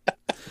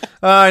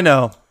 I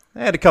know. I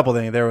had a couple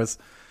things. There was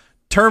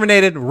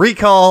terminated,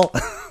 recall.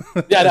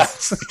 Yeah, no.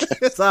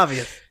 It's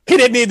obvious. He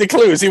didn't need the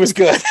clues. He was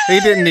good. He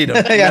didn't need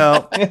them.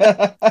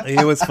 Yeah. No,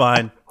 he was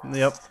fine.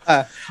 Yep.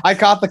 I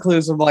caught the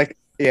clues. I'm like,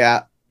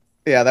 yeah,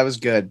 that was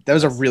good. That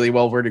was a really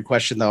well worded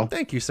question, though.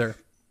 Thank you, sir.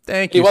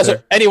 Thank He you, was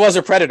sir. he was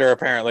a predator,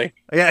 apparently.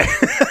 Yeah.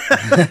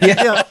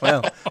 Yeah.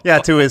 Well, yeah,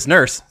 to his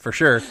nurse for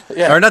sure.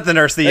 Yeah. Or not the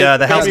nurse, the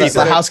housekeeper.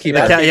 The housekeeper.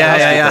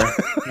 Yeah.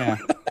 Yeah.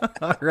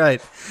 All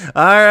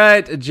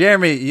right,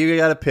 Jeremy, you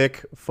got to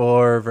pick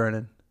for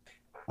Vernon.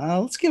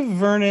 Let's give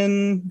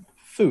Vernon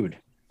food.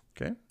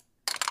 Okay.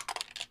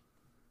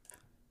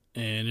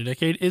 And your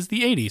decade is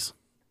the 80s.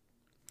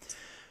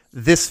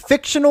 This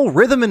fictional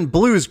rhythm and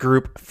blues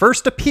group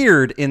first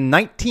appeared in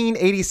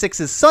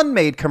 1986's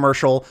Sun-Maid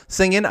commercial,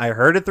 singing "I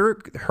Heard It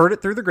Through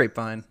the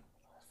Grapevine."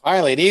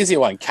 Finally, an easy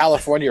one.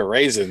 California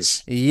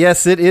Raisins.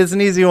 Yes, it is an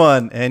easy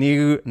one, and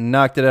you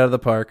knocked it out of the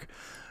park.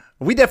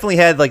 We definitely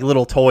had like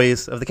little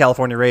toys of the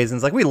California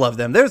Raisins. Like we love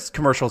them. Those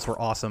commercials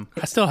were awesome.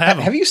 I still have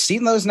them. Have you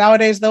seen those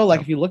nowadays, though? Like,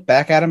 if you look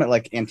back at them at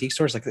like antique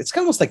stores, like it's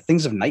almost like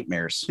things of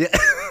nightmares.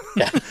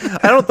 Yeah.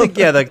 I don't think,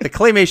 the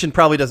claymation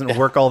probably doesn't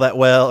work all that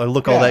well or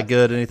look all that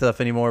good and stuff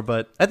anymore.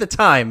 But at the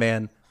time,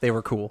 man, they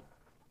were cool.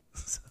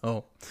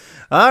 So,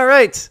 all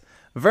right,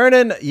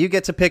 Vernon, you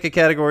get to pick a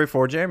category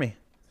for Jeremy.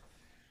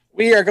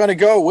 We are going to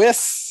go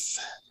with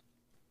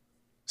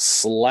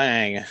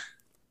slang.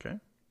 Okay.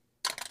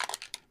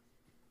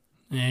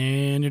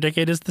 And your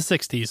decade is the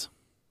 60s.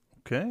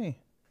 Okay.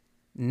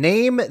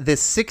 Name the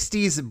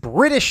 60s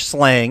British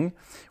slang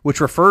which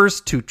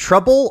refers to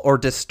trouble or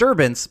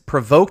disturbance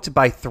provoked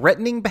by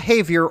threatening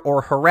behavior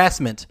or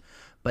harassment,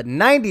 but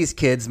 90s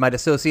kids might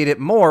associate it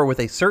more with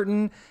a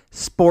certain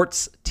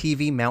sports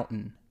TV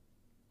mountain.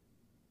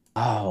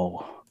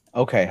 Oh,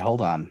 okay.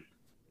 Hold on.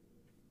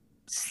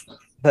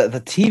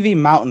 The TV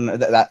mountain,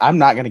 that I'm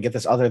not going to get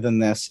this other than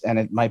this, and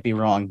it might be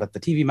wrong, but the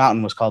TV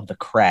mountain was called the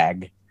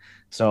Crag.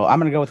 So I'm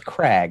going to go with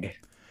Crag.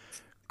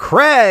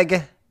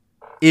 Crag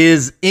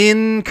is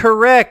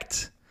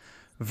incorrect.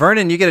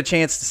 Vernon, you get a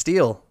chance to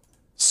steal.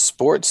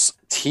 Sports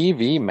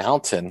TV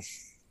mountain.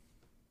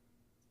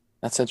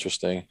 That's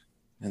interesting.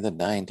 In the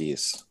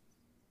 90s.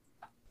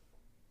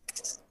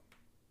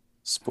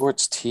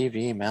 Sports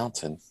TV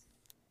mountain.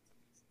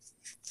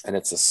 And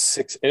it's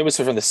it was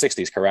from the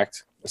 60s,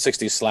 correct? The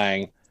 60s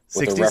slang.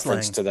 with a 60s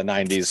reference slang. to the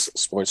 90s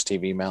sports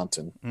TV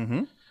mountain.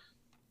 Mm-hmm.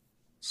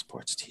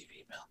 Sports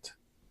TV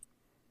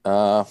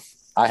mountain.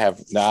 I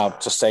have now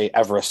to say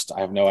Everest.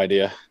 I have no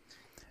idea.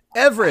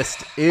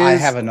 Everest is. I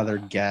have another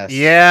guess.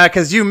 Yeah,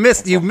 because you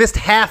missed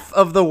half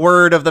of the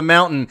word of the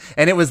mountain,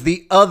 and it was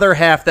the other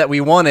half that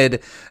we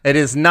wanted. It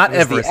is not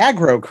It's Everest. the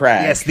aggro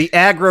crag. Yes, the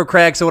aggro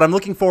crag. So what I'm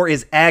looking for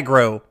is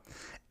aggro.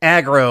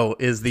 Aggro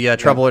is the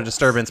trouble or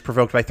disturbance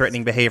provoked by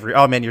threatening behavior.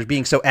 Oh man, you're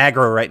being so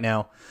aggro right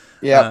now.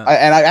 Yeah,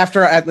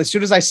 as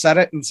soon as I said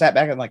it and sat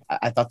back, I'm like,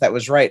 I thought that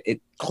was right. It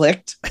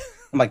clicked.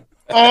 I'm like,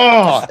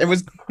 oh, it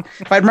was.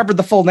 If I remembered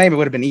the full name, it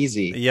would have been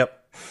easy. Yep.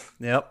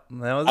 That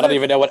was I don't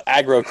even know what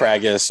aggro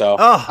crag is. So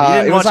Oh, you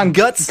didn't It was watch on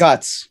Guts?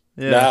 Guts.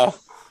 Yeah. no.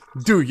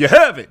 Do you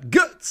have it?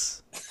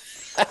 Guts.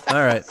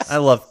 All right. I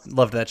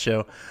loved that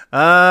show.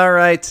 All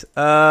right.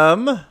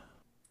 Where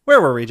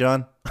were we,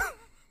 John?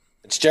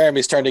 It's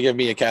Jeremy's turn to give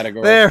me a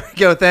category. There we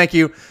go. Thank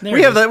you. There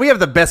We it have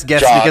the best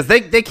guests John. because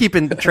they keep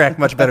in track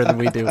much better than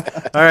we do. All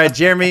right,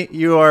 Jeremy,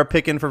 you are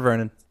picking for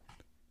Vernon.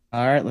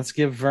 All right, let's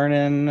give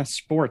Vernon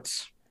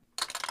sports.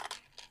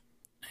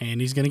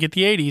 And he's going to get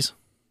the 80s.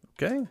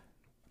 Okay.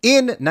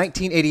 In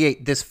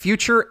 1988, this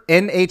future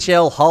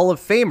NHL Hall of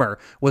Famer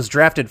was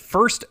drafted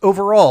first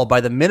overall by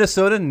the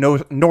Minnesota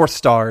North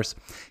Stars.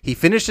 He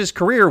finished his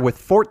career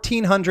with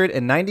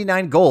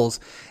 1,499 goals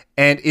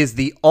and is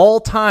the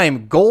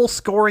all-time goal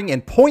scoring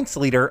and points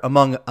leader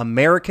among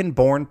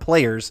American-born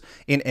players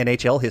in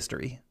NHL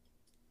history.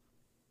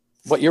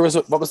 What year was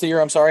it? What was the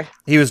year? I'm sorry.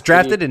 He was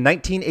drafted in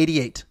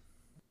 1988.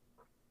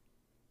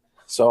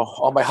 So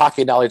all my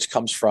hockey knowledge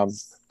comes from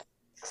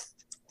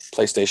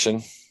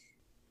PlayStation.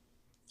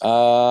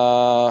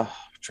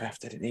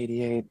 Drafted in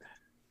 88.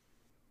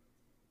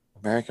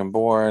 American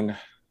born,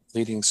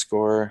 leading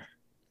scorer.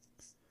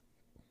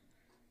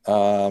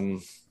 I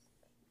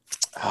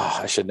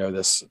should know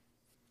this.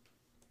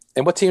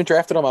 And what team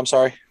drafted him? I'm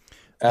sorry.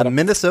 The Adam.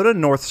 Minnesota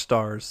North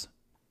Stars.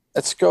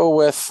 Let's go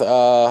with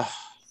I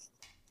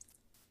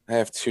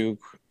have two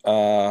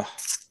I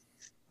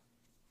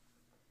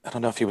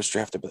don't know if he was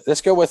drafted, but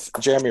let's go with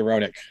Jeremy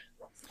Roenick.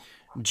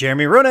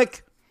 Jeremy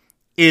Roenick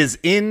is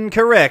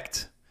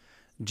incorrect.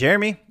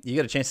 Jeremy, you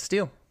got a chance to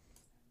steal.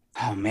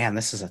 Oh man,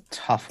 this is a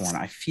tough one.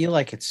 I feel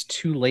like it's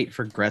too late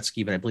for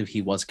Gretzky, but I believe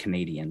he was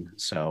Canadian,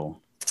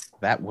 so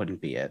that wouldn't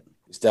be it.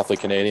 He's definitely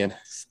Canadian.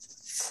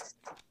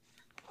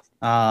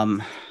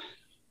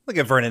 Look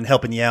at Vernon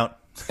helping you out.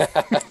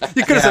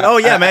 You could have said, "Oh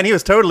yeah, man, he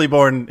was totally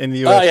born in the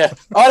U.S." Oh yeah.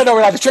 Oh, I don't know.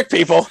 We're not to trick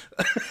people.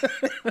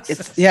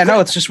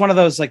 It's just one of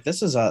those like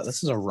this is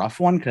a rough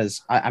one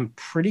because I'm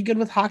pretty good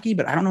with hockey,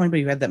 but I don't know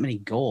anybody who had that many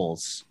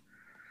goals.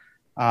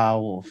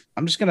 Well,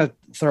 I'm just gonna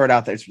throw it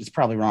out there. It's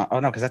probably wrong. Oh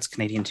no, because that's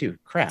Canadian too.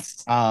 Crap.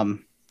 All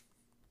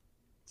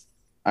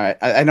right,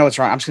 I know it's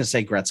wrong. I'm just gonna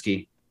say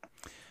Gretzky.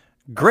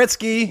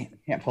 Gretzky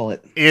Can't pull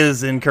it.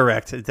 is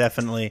incorrect,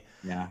 definitely.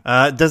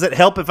 Yeah. Does it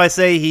help if I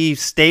say he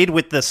stayed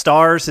with the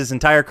Stars his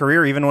entire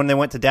career, even when they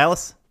went to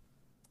Dallas?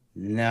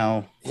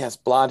 No. He has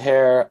blonde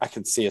hair. I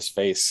can see his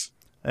face.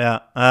 Yeah,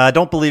 I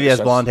don't believe he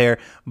has blonde hair,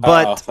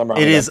 but I'm wrong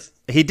it again. is.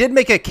 He did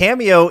make a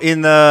cameo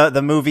in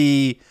the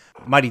movie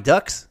Mighty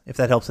Ducks, if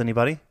that helps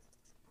anybody.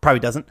 Probably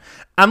doesn't.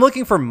 I'm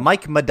looking for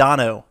Mike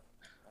Modano.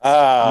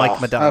 Mike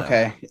Modano.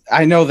 Okay.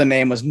 I know the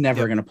name was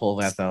never gonna pull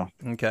that though.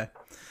 Okay.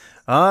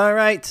 All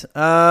right.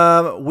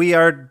 We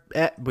are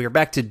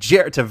back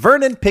to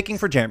Vernon picking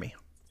for Jeremy.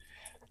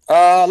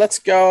 Let's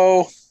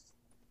go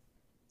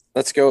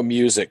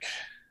music.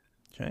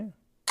 Okay.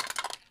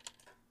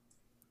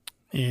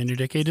 And your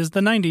decade is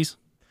the 90s.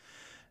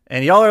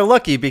 And y'all are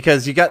lucky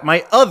because you got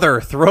my other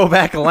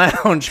throwback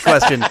lounge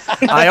question.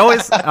 I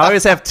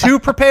always have two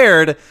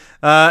prepared,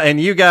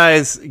 and you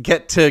guys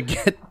get to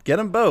get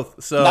them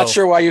both. So Not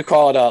sure why you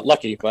call it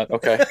lucky, but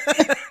okay.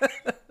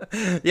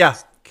 yeah,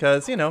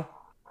 because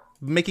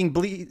making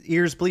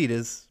ears bleed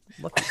is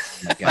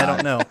lucky. I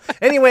don't know.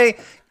 Anyway,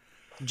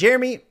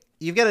 Jeremy,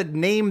 you've got to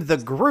name the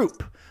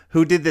group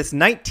who did this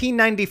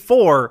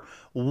 1994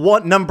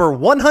 number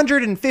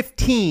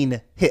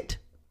 115 hit.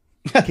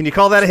 Can you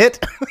call that a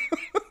hit?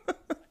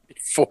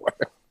 4. All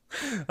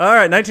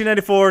right,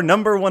 1994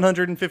 number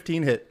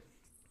 115 hit.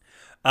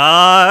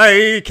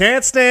 I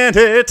can't stand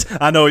it.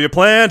 I know you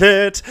planned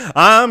it.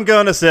 I'm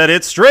gonna set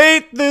it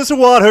straight, this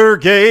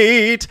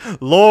Watergate.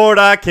 Lord,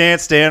 I can't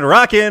stand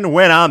rocking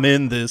when I'm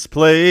in this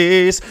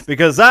place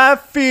because I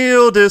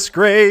feel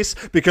disgrace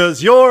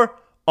because you're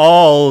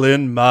all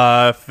in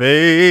my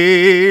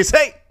face.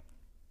 Hey!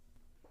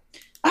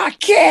 I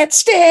can't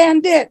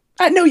stand it.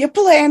 I know you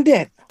planned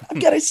it. I'm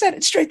gonna set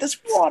it straight this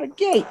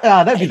Watergate.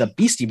 That'd be the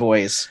Beastie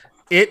Boys.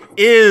 It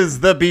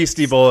is the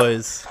Beastie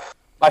Boys.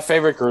 My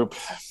favorite group.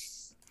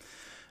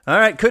 All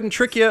right, couldn't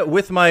trick you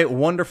with my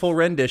wonderful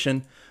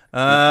rendition.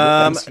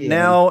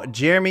 Now,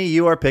 Jeremy,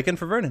 you are picking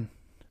for Vernon.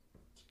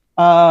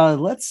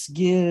 Let's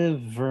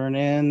give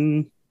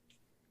Vernon.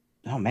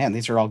 Oh man,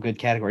 these are all good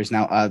categories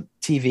now.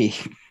 TV.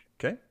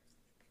 Okay.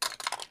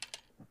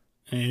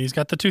 And he's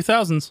got the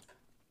 2000s.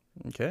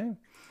 Okay.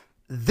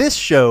 This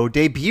show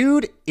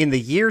debuted in the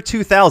year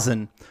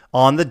 2000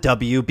 on the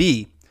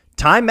WB.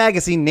 Time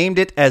magazine named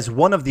it as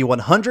one of the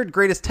 100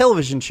 greatest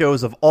television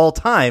shows of all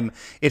time.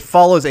 It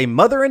follows a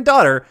mother and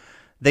daughter.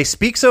 They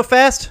speak so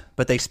fast,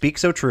 but they speak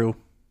so true.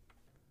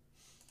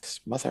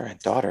 Mother and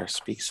daughter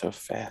speak so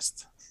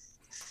fast.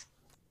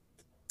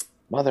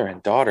 Mother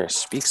and daughter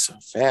speak so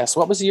fast.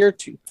 What was the year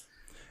two?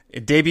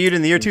 It debuted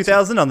in the year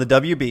 2000 on the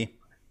WB.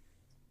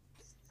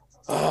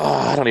 Oh,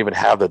 I don't even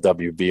have the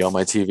WB on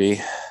my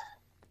TV.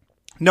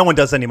 No one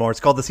does anymore. It's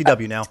called the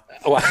CW now.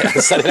 Well, I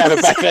didn't have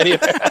it back then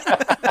either.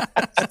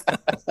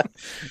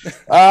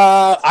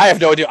 I have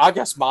no idea. I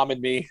guess Mom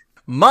and Me.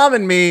 Mom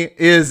and Me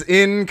is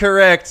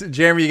incorrect.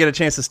 Jeremy, you get a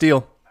chance to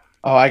steal.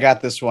 Oh, I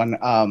got this one.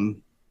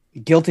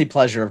 Guilty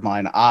pleasure of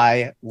mine.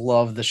 I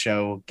love the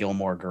show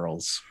Gilmore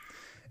Girls.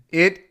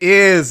 It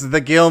is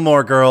the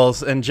Gilmore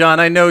Girls. And John,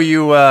 I know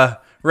you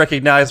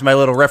recognize my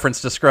little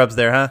reference to Scrubs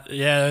there, huh?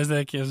 Yeah, I was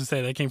going to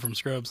say that came from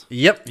Scrubs.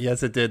 Yep.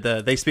 Yes, it did.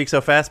 They speak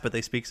so fast, but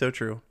they speak so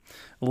true.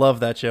 Love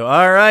that show.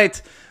 All right.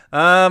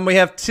 We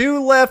have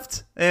 2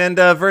 left. And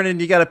Vernon,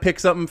 you got to pick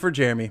something for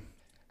Jeremy.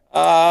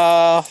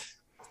 I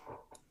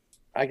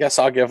guess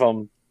I'll give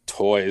them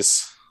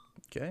toys.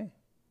 Okay.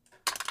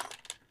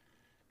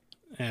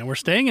 And we're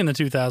staying in the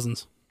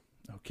 2000s.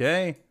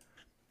 Okay.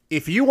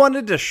 If you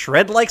wanted to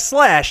shred like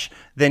Slash,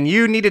 then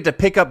you needed to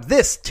pick up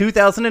this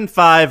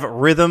 2005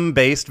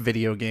 rhythm-based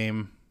video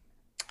game.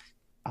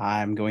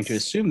 I'm going to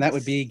assume that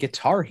would be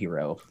Guitar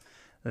Hero.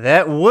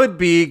 That would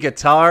be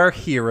Guitar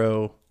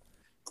Hero.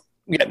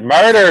 Get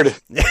murdered.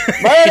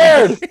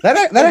 Murdered.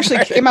 That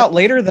actually came out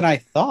later than I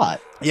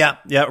thought. Yeah.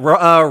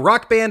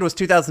 Rock Band was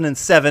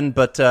 2007,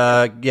 but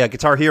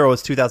Guitar Hero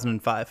was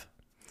 2005.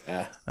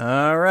 Yeah.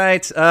 All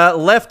right.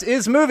 Left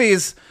is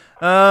movies.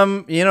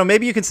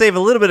 Maybe you can save a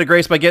little bit of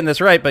grace by getting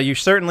this right, but you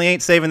certainly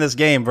ain't saving this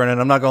game, Vernon.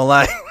 I'm not gonna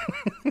lie.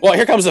 Well,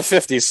 here comes the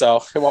 50,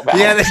 so it won't matter.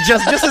 Yeah,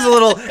 just as a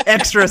little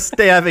extra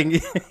stabbing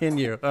in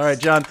you. All right,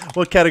 John.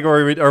 What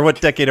category or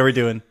what decade are we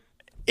doing?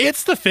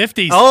 It's the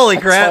 50s. Holy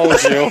crap! I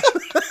told you.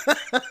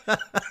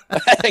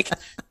 I think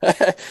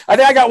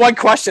I got one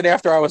question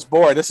after I was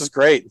born. This is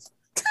great.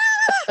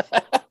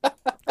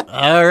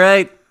 All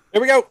right.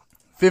 Here we go.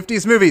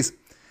 50s movies.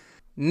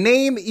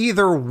 Name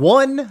either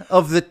one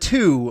of the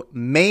 2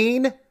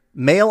 main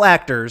male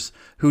actors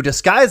who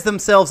disguise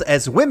themselves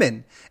as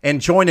women and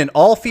join an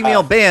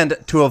all-female band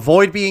to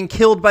avoid being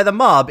killed by the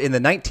mob in the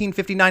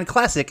 1959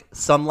 classic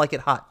Some Like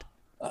It Hot.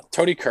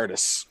 Tony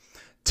Curtis.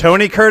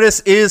 Tony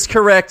Curtis is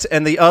correct,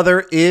 and the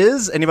other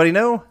is, anybody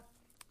know?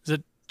 Is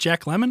it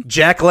Jack Lemmon?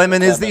 Jack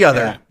Lemmon is the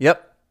other. Yeah.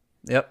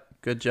 Yep.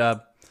 Good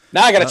job.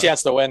 Now I got a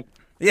chance to win.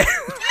 Yeah.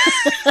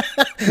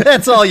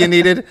 That's all you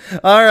needed.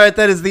 All right,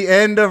 that is the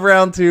end of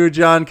round 2.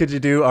 John, could you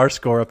do our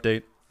score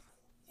update?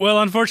 Well,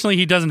 unfortunately,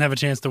 he doesn't have a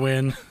chance to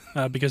win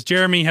because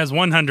Jeremy has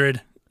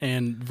 100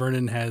 and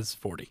Vernon has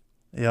 40.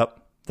 Yep.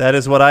 That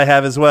is what I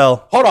have as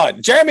well. Hold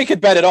on. Jeremy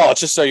could bet it all,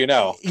 just so you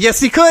know. Yes,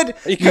 he could.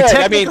 He could.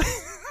 I mean,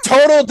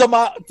 total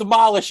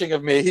demolishing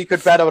of me. He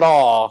could bet it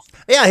all.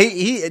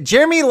 Yeah,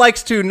 Jeremy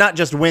likes to not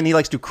just win, he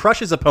likes to crush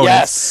his opponents.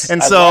 Yes.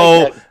 And I so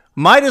like it.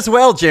 might as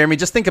well, Jeremy,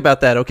 just think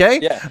about that, okay?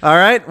 Yeah. All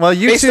right. Well,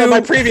 you Based two on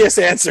my previous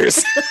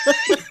answers.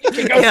 You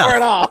can go for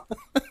it all.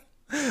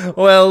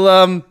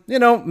 Well,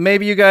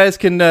 maybe you guys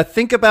can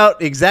think about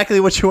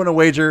exactly what you want to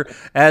wager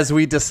as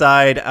we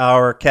decide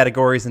our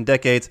categories and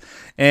decades.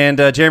 And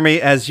Jeremy,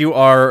 as you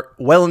are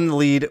well in the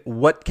lead,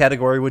 what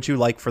category would you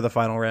like for the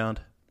final round?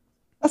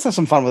 Let's have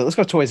some fun with it. Let's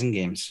go toys and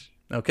games.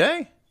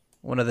 Okay.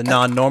 One of the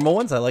non-normal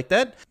ones. I like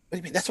that. What do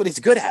you mean? That's what he's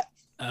good at.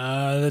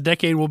 The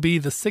decade will be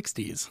the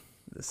 60s.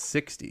 The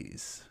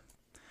 60s.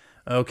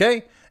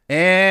 Okay.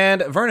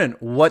 And Vernon,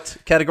 what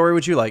category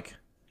would you like?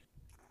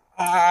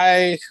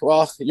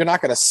 You're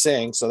not going to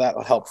sing, so that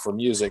will help for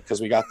music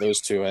because we got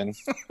those 2 in.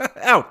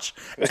 Ouch.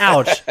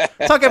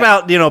 Talk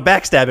about,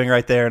 backstabbing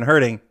right there and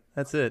hurting.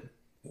 That's it.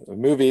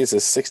 Movies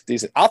is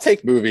 60s. I'll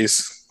take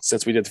movies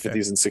since we did the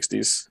 50s and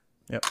 60s.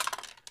 Yep.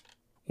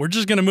 We're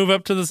just going to move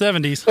up to the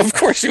 70s. Of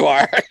course you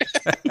are.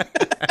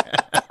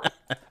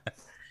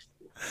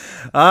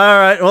 All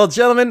right. Well,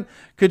 gentlemen,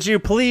 could you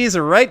please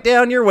write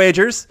down your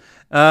wagers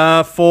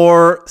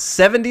for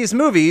 70s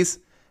movies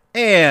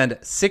and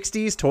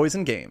 60s toys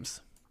and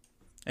games?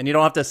 And you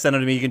don't have to send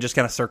them to me. You can just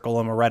kind of circle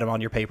them or write them on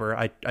your paper.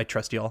 I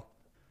trust you all.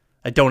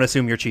 I don't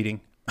assume you're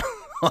cheating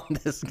on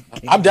this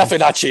game. I'm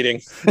definitely not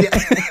cheating.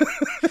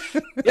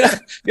 Yeah.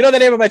 You know the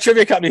name of my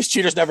trivia company is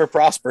Cheaters Never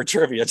Prosper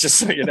Trivia, just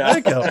so you know. There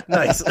you go.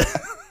 Nice.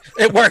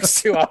 It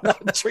works too. I'm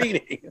not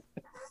cheating.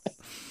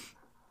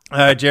 All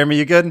right, Jeremy,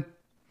 you good?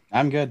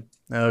 I'm good.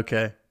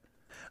 Okay.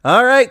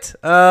 All right.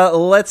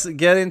 Let's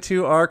get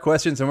into our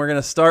questions, and we're going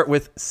to start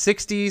with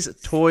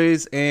 60s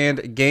toys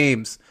and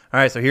games. All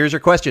right, so here's your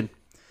question.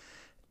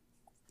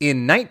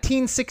 In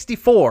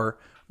 1964,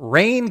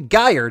 Rain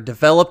Geyer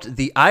developed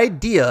the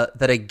idea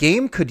that a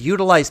game could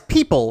utilize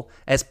people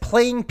as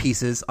playing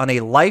pieces on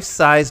a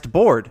life-sized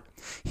board.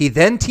 He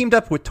then teamed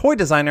up with toy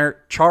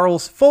designer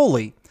Charles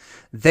Foley.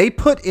 They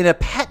put in a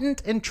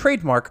patent and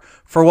trademark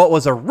for what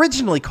was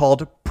originally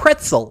called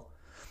Pretzel.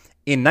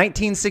 In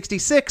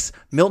 1966,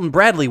 Milton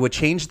Bradley would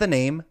change the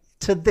name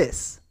to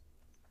this.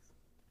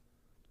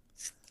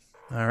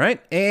 All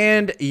right.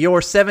 And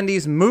your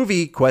 70s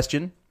movie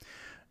question.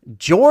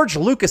 George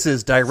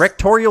Lucas's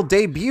directorial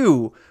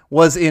debut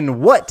was in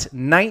what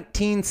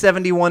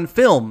 1971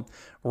 film?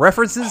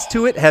 References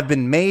to it have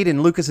been made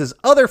in Lucas's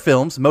other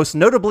films, most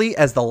notably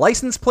as the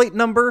license plate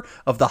number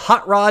of the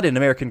hot rod in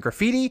American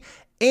Graffiti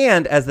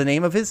and as the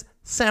name of his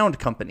sound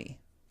company.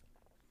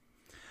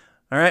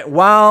 All right,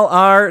 while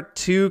our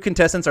two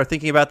contestants are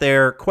thinking about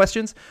their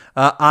questions,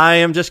 I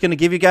am just going to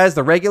give you guys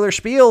the regular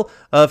spiel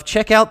of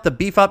check out the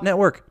BFOP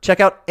network. Check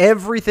out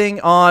everything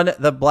on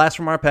the Blast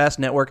from Our Past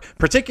network,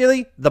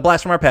 particularly the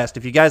Blast from Our Past.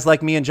 If you guys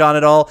like me and John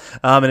at all,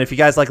 and if you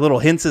guys like little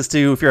hints as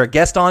to if you're a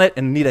guest on it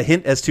and need a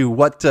hint as to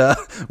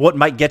what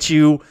might get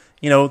you,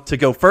 to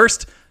go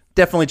first,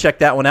 definitely check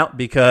that one out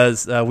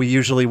because we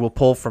usually will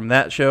pull from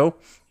that show.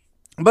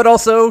 But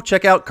also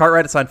check out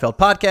Cartwright at Seinfeld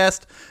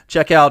podcast.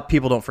 Check out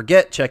People Don't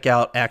Forget. Check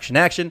out Action,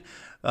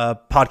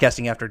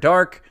 Podcasting After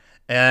Dark,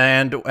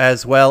 and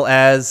as well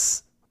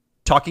as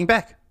Talking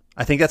Back.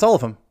 I think that's all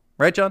of them.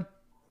 Right, John?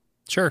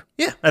 Sure.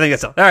 Yeah, I think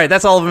that's all. All right,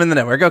 that's all of them in the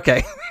network.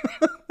 Okay.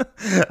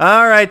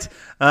 All right.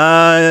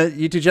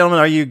 You two gentlemen,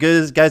 are you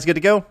guys good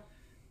to go?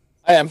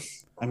 I am.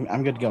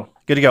 I'm good to go.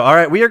 Good to go. All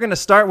right, we are going to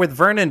start with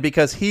Vernon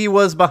because he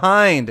was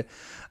behind.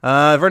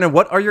 Vernon,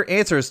 what are your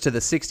answers to the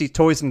 60s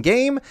toys and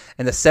game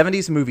and the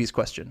 70s movies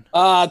question?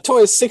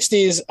 Toys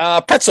 60s,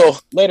 Pretzel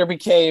later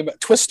became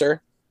Twister.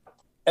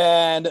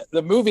 And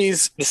the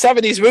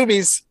 70s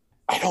movies,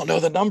 I don't know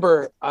the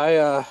number.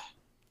 I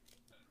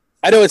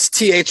know it's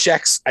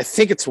THX. I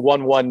think it's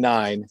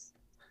 119.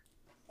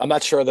 I'm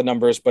not sure of the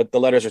numbers, but the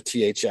letters are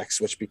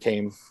THX, which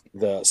became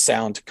the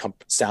sound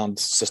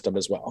system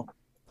as well.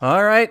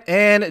 All right.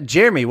 And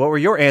Jeremy, what were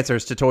your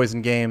answers to toys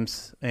and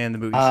games and the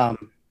movies?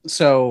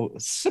 So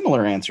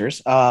similar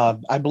answers.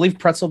 I believe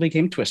Pretzel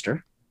became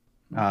Twister.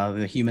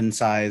 The human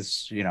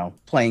size,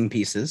 playing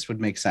pieces would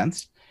make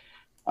sense.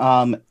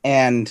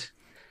 And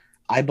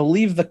I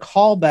believe the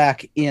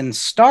callback in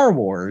Star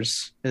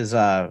Wars is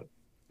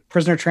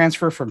prisoner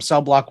transfer from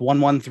cell block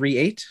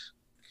 1138.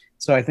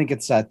 So I think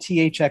it's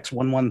THX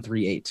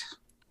 1138.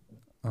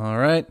 All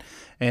right.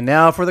 And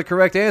now for the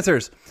correct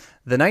answers.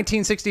 The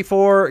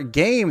 1964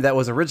 game that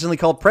was originally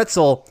called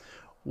Pretzel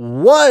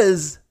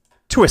was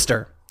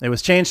Twister. It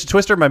was changed to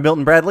Twister by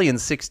Milton Bradley in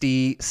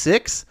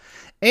 1966.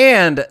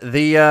 And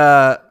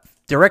the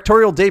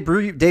directorial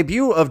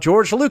debut of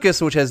George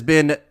Lucas, which has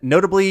been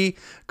notably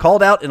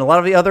called out in a lot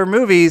of the other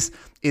movies,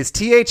 is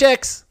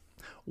THX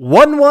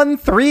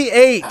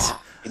 1138. I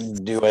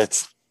knew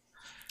it.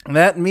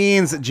 That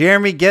means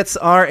Jeremy gets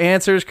our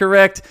answers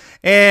correct,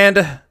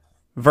 and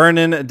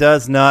Vernon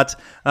does not.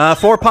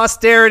 For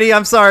posterity,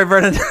 I'm sorry,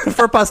 Vernon.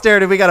 For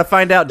posterity, we got to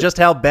find out just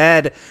how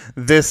bad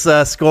this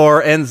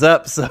score ends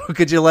up. So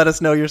could you let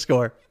us know your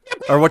score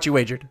or what you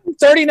wagered?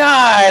 39,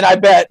 I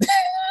bet.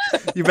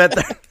 You bet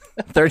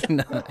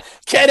 39.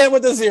 Can't end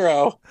with a 0.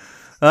 All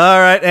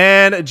right.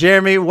 And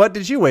Jeremy, what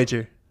did you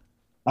wager?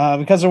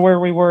 Because of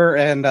where we were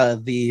and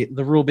the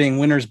rule being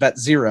winners bet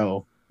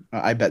 0,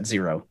 I bet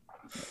 0.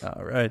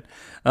 All right.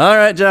 All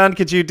right, John,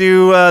 could you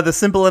do the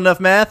simple enough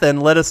math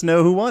and let us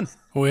know who won?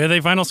 With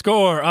a final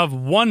score of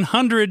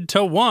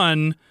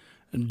 100-1,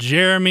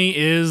 Jeremy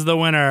is the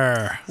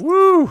winner.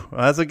 Woo!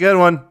 That's a good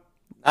one.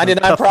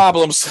 99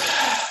 problems.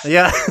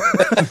 Yeah.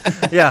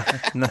 Yeah.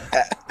 No.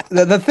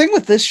 The thing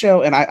with this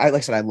show, and I like I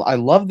said, I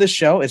love this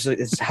show,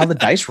 is how the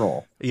dice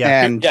roll.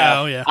 Yeah. And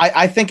yeah.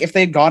 I think if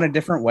they'd gone a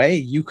different way,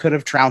 you could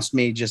have trounced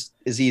me just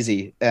as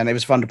easy. And it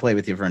was fun to play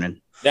with you,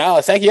 Vernon.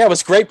 No, thank you. Yeah, it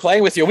was great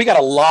playing with you. We got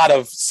a lot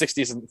of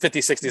 60s and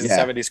 50s, 60s, Yeah.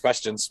 and 70s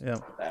questions. Yeah.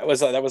 That was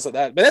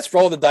that. But let's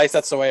roll the dice.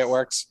 That's the way it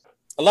works.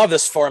 I love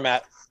this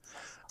format.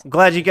 I'm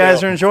glad you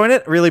guys are enjoying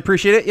it. Really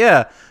appreciate it.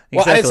 Yeah.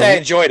 Well, I didn't say I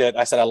enjoyed it.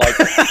 I said I liked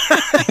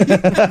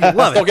it.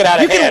 Love Don't it. get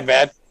out of hand,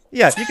 man.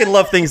 Yeah, you can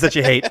love things that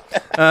you hate.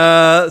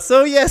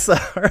 So yes, all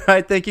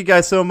right. Thank you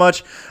guys so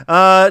much.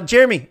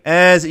 Jeremy,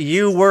 as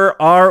you were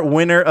our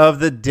winner of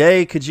the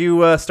day, could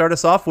you start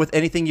us off with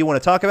anything you want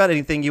to talk about,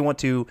 anything you want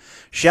to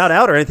shout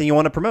out, or anything you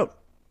want to promote?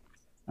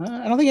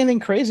 I don't think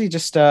anything crazy.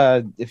 Just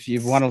if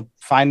you want to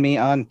find me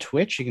on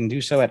Twitch, you can do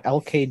so at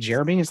LK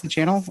Jeremy is the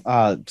channel.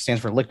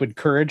 Stands for Liquid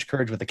Courage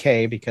with a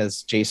K,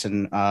 because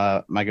Jason,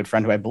 my good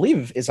friend, who I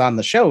believe is on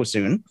the show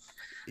soon.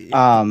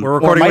 We're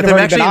recording with him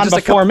actually in just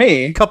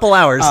a couple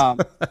hours.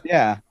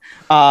 Yeah.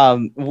 I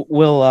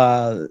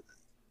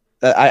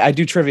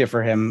do trivia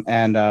for him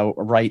and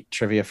write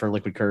trivia for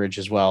Liquid Courage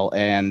as well.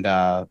 And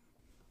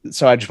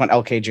so I just went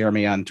LK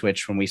Jeremy on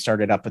Twitch when we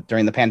started up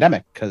during the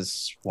pandemic,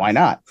 because why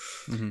not?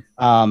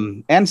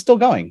 Mm-hmm. And still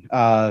going.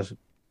 I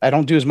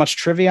don't do as much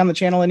trivia on the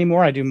channel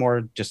anymore. I do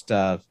more just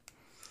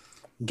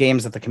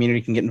games that the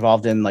community can get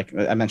involved in. Like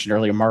I mentioned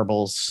earlier,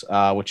 marbles,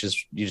 which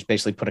is you just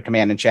basically put a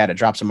command in chat, it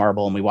drops a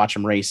marble and we watch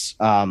them race.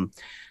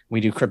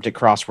 We do cryptic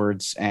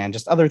crosswords and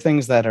just other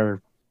things that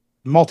are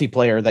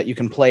multiplayer that you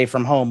can play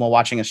from home while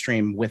watching a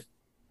stream with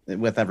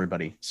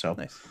everybody. So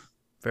nice.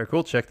 Very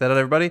cool. Check that out,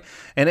 everybody.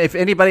 And if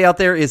anybody out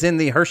there is in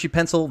the Hershey,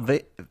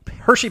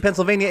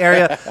 Pennsylvania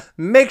area,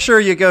 make sure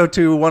you go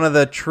to one of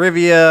the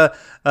trivia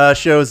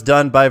shows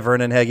done by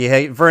Vernon Heggie.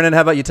 Hey, Vernon,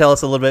 how about you tell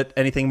us a little bit,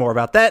 anything more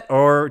about that,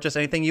 or just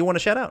anything you want to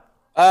shout out?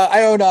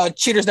 I own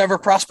Cheaters Never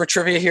Prosper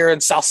Trivia here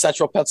in South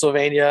Central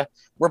Pennsylvania.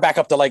 We're back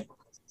up to like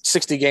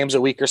 60 games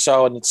a week or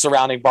so in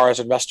surrounding bars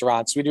and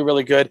restaurants. We do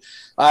really good.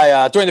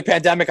 During the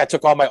pandemic, I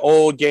took all my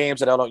old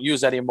games that I don't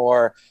use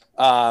anymore.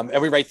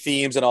 And we write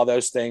themes and all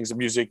those things,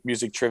 music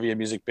trivia,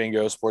 music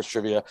bingo, sports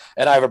trivia.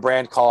 And I have a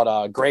brand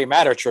called Gray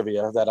Matter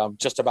Trivia that I'm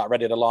just about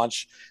ready to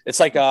launch. It's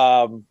like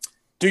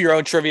do your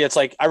own trivia. It's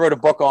like I wrote a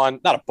book on,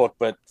 not a book,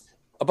 but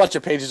a bunch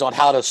of pages on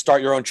how to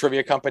start your own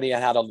trivia company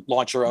and how to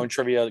launch your own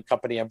trivia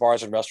company in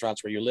bars and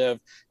restaurants where you live.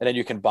 And then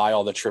you can buy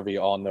all the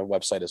trivia on their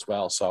website as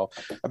well. So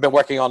I've been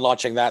working on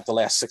launching that the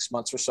last 6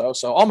 months or so.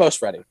 So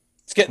almost ready.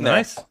 It's getting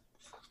nice. there.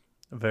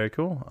 Very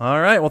cool.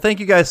 All right. Well, thank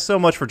you guys so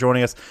much for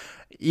joining us.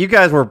 You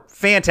guys were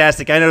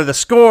fantastic. I know the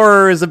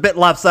score is a bit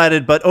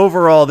lopsided, but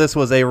overall, this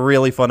was a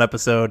really fun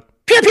episode.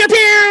 Pew, pew,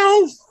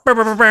 pew!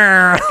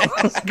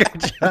 Good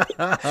job.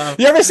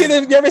 You ever see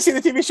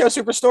the TV show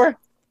Superstore?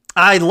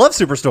 I love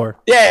Superstore.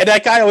 Yeah,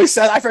 that guy always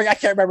says, I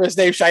can't remember his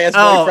name, Cheyenne's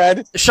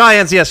boyfriend.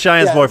 Cheyenne's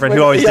boyfriend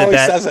who always did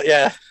that. Says it,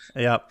 yeah.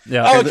 Yeah.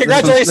 Oh,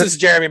 congratulations,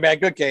 Jeremy, man.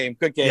 Good game.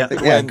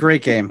 Yeah,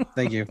 great game.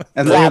 Thank you.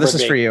 And yeah, this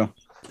is for you.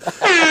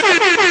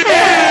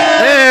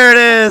 There it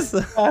is.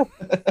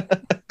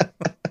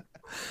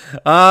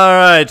 All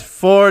right.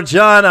 For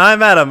John,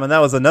 I'm Adam, and that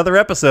was another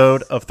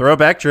episode of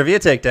Throwback Trivia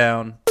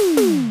Takedown.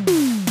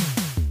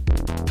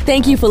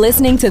 Thank you for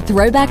listening to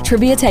Throwback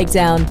Trivia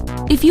Takedown.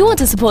 If you want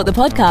to support the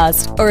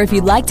podcast, or if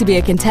you'd like to be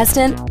a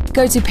contestant,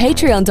 go to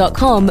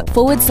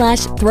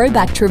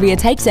patreon.com/Throwback Trivia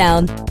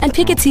Takedown and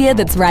pick a tier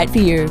that's right for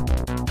you.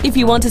 If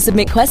you want to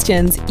submit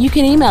questions, you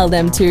can email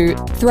them to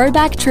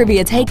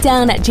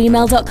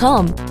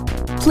throwbacktriviatakedown@gmail.com.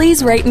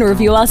 Please rate and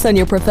review us on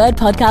your preferred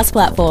podcast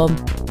platform.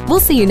 We'll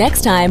see you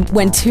next time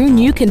when 2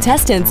 new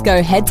contestants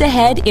go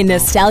head-to-head in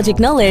nostalgic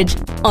knowledge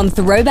on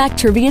Throwback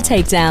Trivia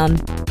Takedown.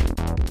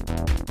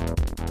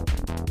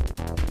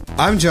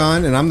 I'm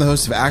John, and I'm the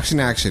host of Action.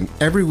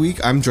 Every week,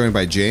 I'm joined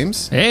by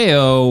James.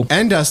 Heyo.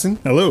 And Dustin.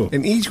 Hello.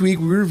 And each week,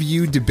 we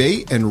review,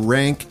 debate, and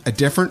rank a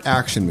different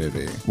action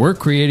movie. We're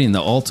creating the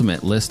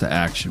ultimate list of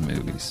action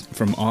movies.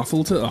 From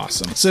awful to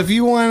awesome. So if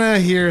you want to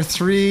hear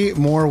 3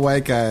 more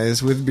white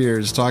guys with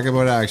beards talk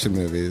about action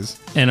movies.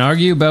 And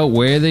argue about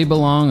where they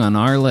belong on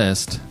our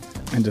list.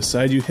 And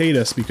decide you hate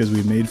us because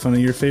we made fun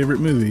of your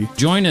favorite movie.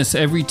 Join us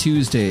every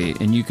Tuesday,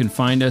 and you can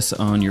find us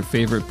on your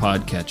favorite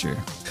podcatcher.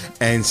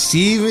 And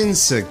Steven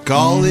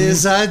Seagal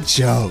is a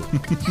joke.